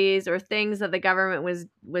bursaries or things that the government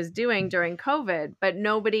was doing during COVID, but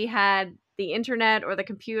nobody had the internet or the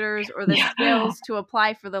computers or the skills to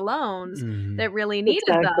apply for the loans that really needed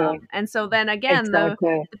them. And so then again,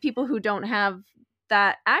 the people who don't have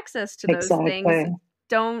that access to those things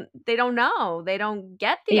don't know. They don't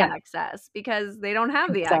get the access because they don't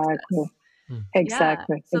have the access.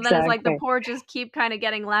 Exactly. Yeah. So then it's like the poor just keep kind of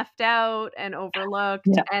getting left out and overlooked,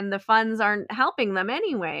 and the funds aren't helping them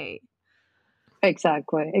anyway.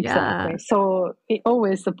 Exactly. Yeah. So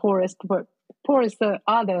always the poorest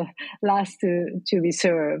are the last to be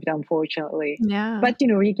served, unfortunately. Yeah. But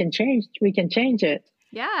we can change it.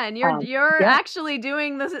 Yeah, and you're actually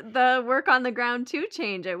doing the work on the ground to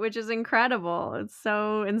change it, which is incredible. It's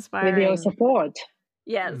so inspiring. With your support.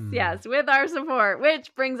 Yes, with our support,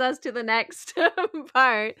 which brings us to the next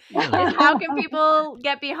part. Is how can people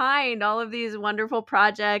get behind all of these wonderful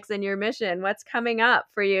projects and your mission? What's coming up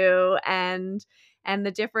for you and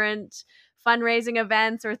the different fundraising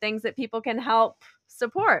events or things that people can help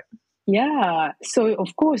support? Yeah. So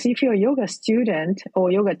of course, if you're a yoga student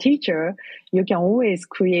or yoga teacher, you can always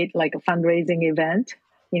create like a fundraising event.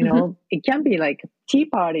 It can be like a tea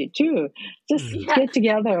party too. Just get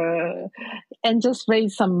together and just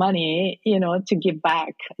raise some money, to give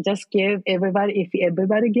back. Just give everybody, if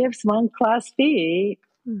everybody gives one class fee,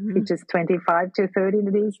 which is 25 to 30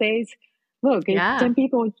 these days. Look, if 10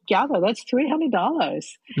 people gather, that's $300.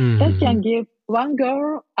 That can give one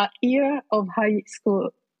girl a year of high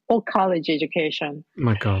school or college education.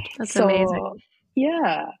 My God. That's amazing.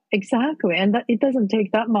 Yeah, exactly. And it doesn't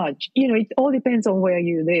take that much. It all depends on where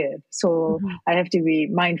you live. So I have to be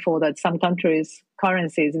mindful that some countries'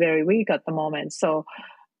 currency is very weak at the moment. So,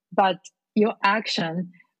 but your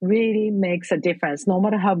action really makes a difference. No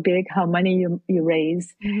matter how big, how many you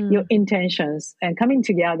raise, your intentions and coming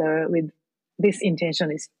together with this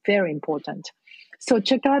intention is very important. So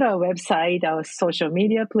check out our website, our social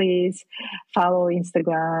media, please. Follow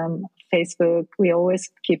Instagram, Facebook. We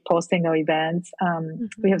always keep posting our events.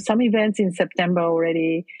 We have some events in September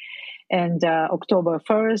already. And October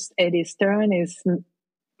 1st, Eddie Stern is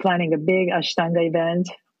planning a big Ashtanga event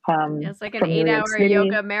It's like an from New York 8-hour City.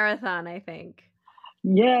 yoga marathon, I think.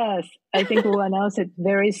 Yes, I think we'll announce it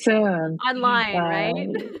very soon. Online, right?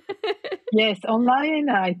 Yes, online,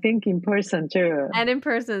 I think in person too. And in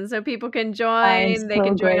person, so people can join. They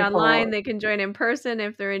can join online. They can join in person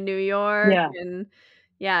if they're in New York. Yeah. And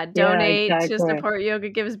donate exactly. to support Yoga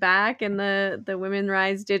Gives Back and the Women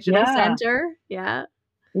Rise Digital Center. Yeah.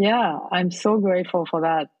 Yeah, I'm so grateful for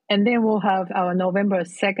that. And then we'll have our November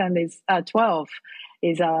 2nd is 12th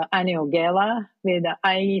is our annual gala with,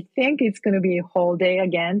 I think it's going to be a whole day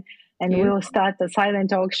again. And we'll start the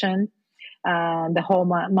silent auction the whole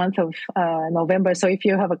month of November. So if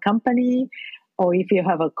you have a company or if you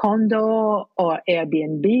have a condo or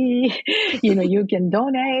Airbnb, you can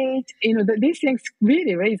donate. These things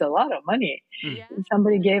really raise a lot of money. Yeah.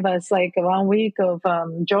 Somebody gave us like 1 week of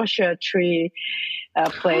Joshua Tree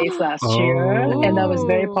place last year, and that was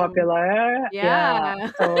very popular. Yeah.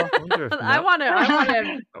 So I want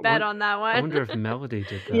to bet on that one. I wonder if Melody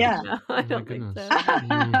did that. Yeah. No, I don't think so.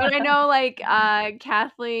 But I know like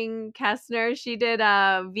Kathleen Kessner, she did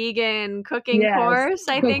a vegan cooking course.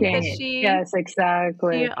 I think that she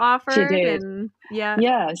exactly. she offered. She did. And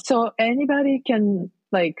so anybody can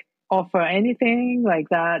like offer anything like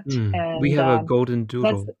that. And we have a golden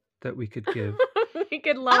doodle that we could give. We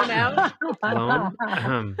could loan out.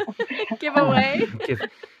 Loan? Give away.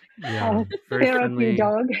 Very therapy friendly,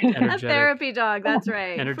 dog. A therapy dog, that's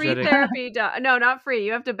right. Energetic. Free therapy dog. No, not free.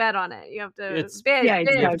 You have to bet on it. You have to bid. Yeah,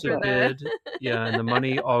 bid You have for to bid. Yeah, and the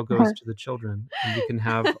money all goes to the children, and you can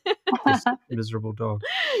have this miserable dog.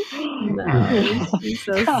 No, she's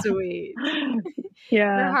so sweet.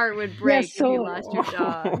 Yeah, your heart would break if you lost your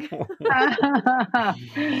dog.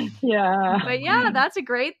 But yeah, that's a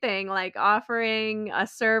great thing. Like offering a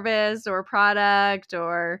service or product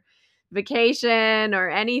or vacation or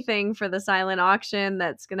anything for the silent auction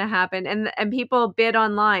that's going to happen. And people bid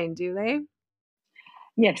online, do they?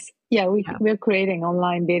 Yes. Yeah, we're creating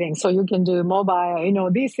online bidding. So you can do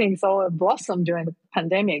mobile, these things all blossomed during the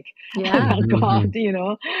pandemic. Yeah. God,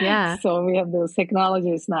 Yeah. So we have those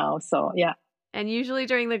technologies now. So yeah. And usually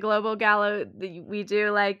during the Global Gala, we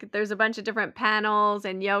do there's a bunch of different panels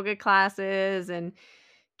and yoga classes and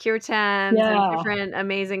kirtans and different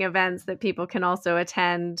amazing events that people can also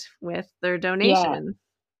attend with their donation.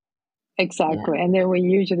 Yeah, exactly. Yeah. And then we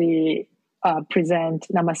usually present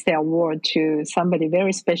Namaste Award to somebody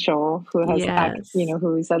very special who has,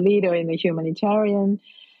 who is a leader in the humanitarian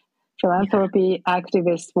philanthropy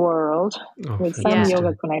activist world with some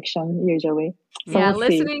yoga connection usually. So we'll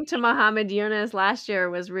listening to Muhammad Yunus last year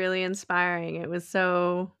was really inspiring. It was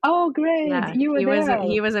so great. Yeah, you were there.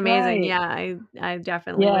 He was amazing. Right. Yeah, I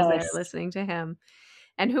definitely was there listening to him.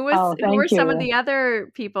 And who were some of the other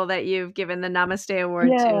people that you've given the Namaste Award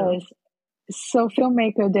to? So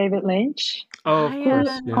filmmaker David Lynch, of course,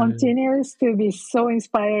 continues to be so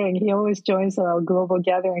inspiring. He always joins our global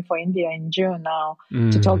gathering for India in June now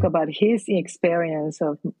to talk about his experience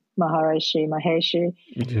of Maharishi Maheshi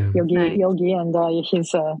Yogi and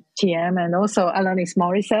his TM, and also Alanis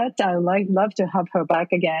Morissette. I love to have her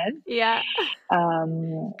back again. Yeah,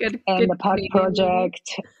 good. The Pat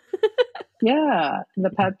Project.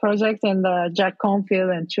 The Pat Project and Jack Confield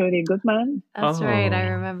and Trudy Goodman. That's right. I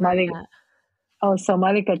remember that. Also,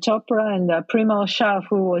 Malika Chopra and Primal Shah,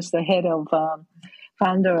 who was the head of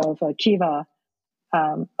founder of Kiva.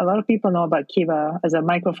 A lot of people know about Kiva as a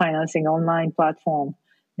microfinancing online platform.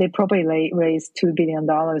 They probably raised $2 billion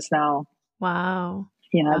now. Wow.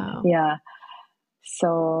 Yeah.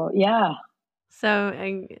 So, yeah. So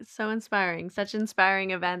inspiring. Such inspiring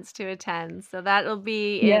events to attend. So that'll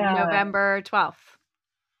be in November 12th.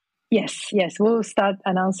 Yes. We'll start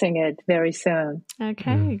announcing it very soon.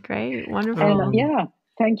 Okay, great. Wonderful. And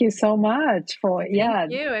thank you so much for,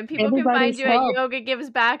 Thank you. And people can find you at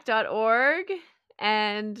yogagivesback.org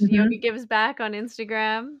and Yoga Gives Back on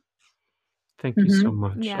Instagram. Thank you so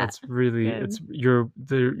much. Yeah, that's really,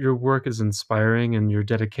 your work is inspiring and your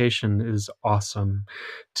dedication is awesome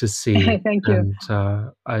to see. Thank you. And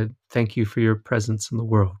I thank you for your presence in the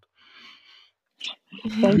world.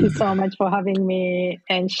 Thank you so much for having me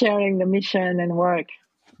and sharing the mission and work.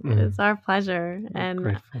 It's our pleasure. And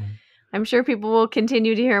grateful. I'm sure people will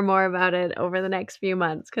continue to hear more about it over the next few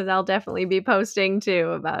months because I'll definitely be posting too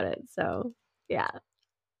about it. So, yeah.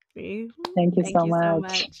 Thank you so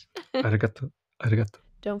much. Arigato.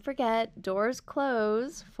 Don't forget, doors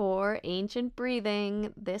close for Ancient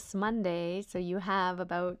Breathing this Monday. So you have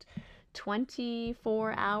about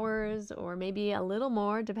 24 hours or maybe a little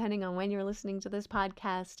more, depending on when you're listening to this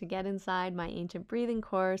podcast, to get inside my ancient breathing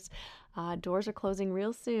course. Doors are closing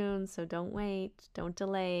real soon, so don't wait, don't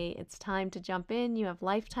delay. It's time to jump in. You have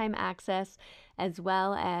lifetime access as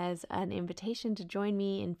well as an invitation to join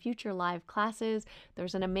me in future live classes.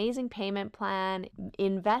 There's an amazing payment plan.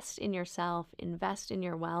 Invest in yourself, invest in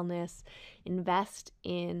your wellness, invest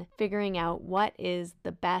in figuring out what is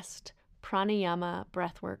the best pranayama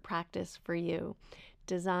breathwork practice for you.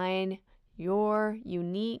 Design your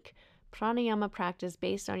unique pranayama practice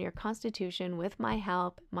based on your constitution with my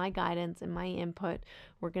help, my guidance, and my input.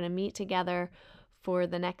 We're going to meet together for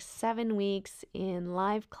the next 7 weeks in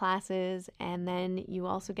live classes, and then you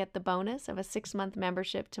also get the bonus of a 6-month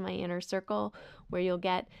membership to my inner circle, where you'll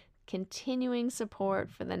get continuing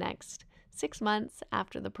support for the next 6 months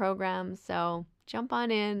after the program. So jump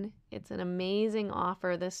on in. It's an amazing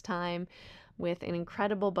offer this time with an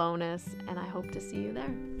incredible bonus, and I hope to see you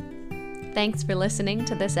there. Thanks for listening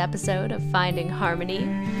to this episode of Finding Harmony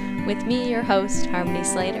with me, your host, Harmony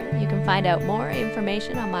Slater. You can find out more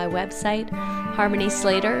information on my website,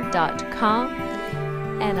 harmonyslater.com,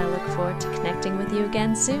 and I look forward to connecting with you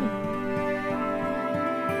again soon.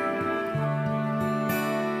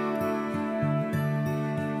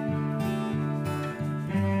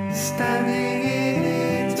 Standing in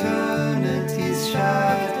eternity's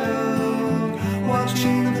shadow,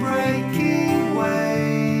 watching the breaking waves,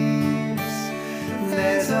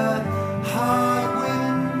 there's a heart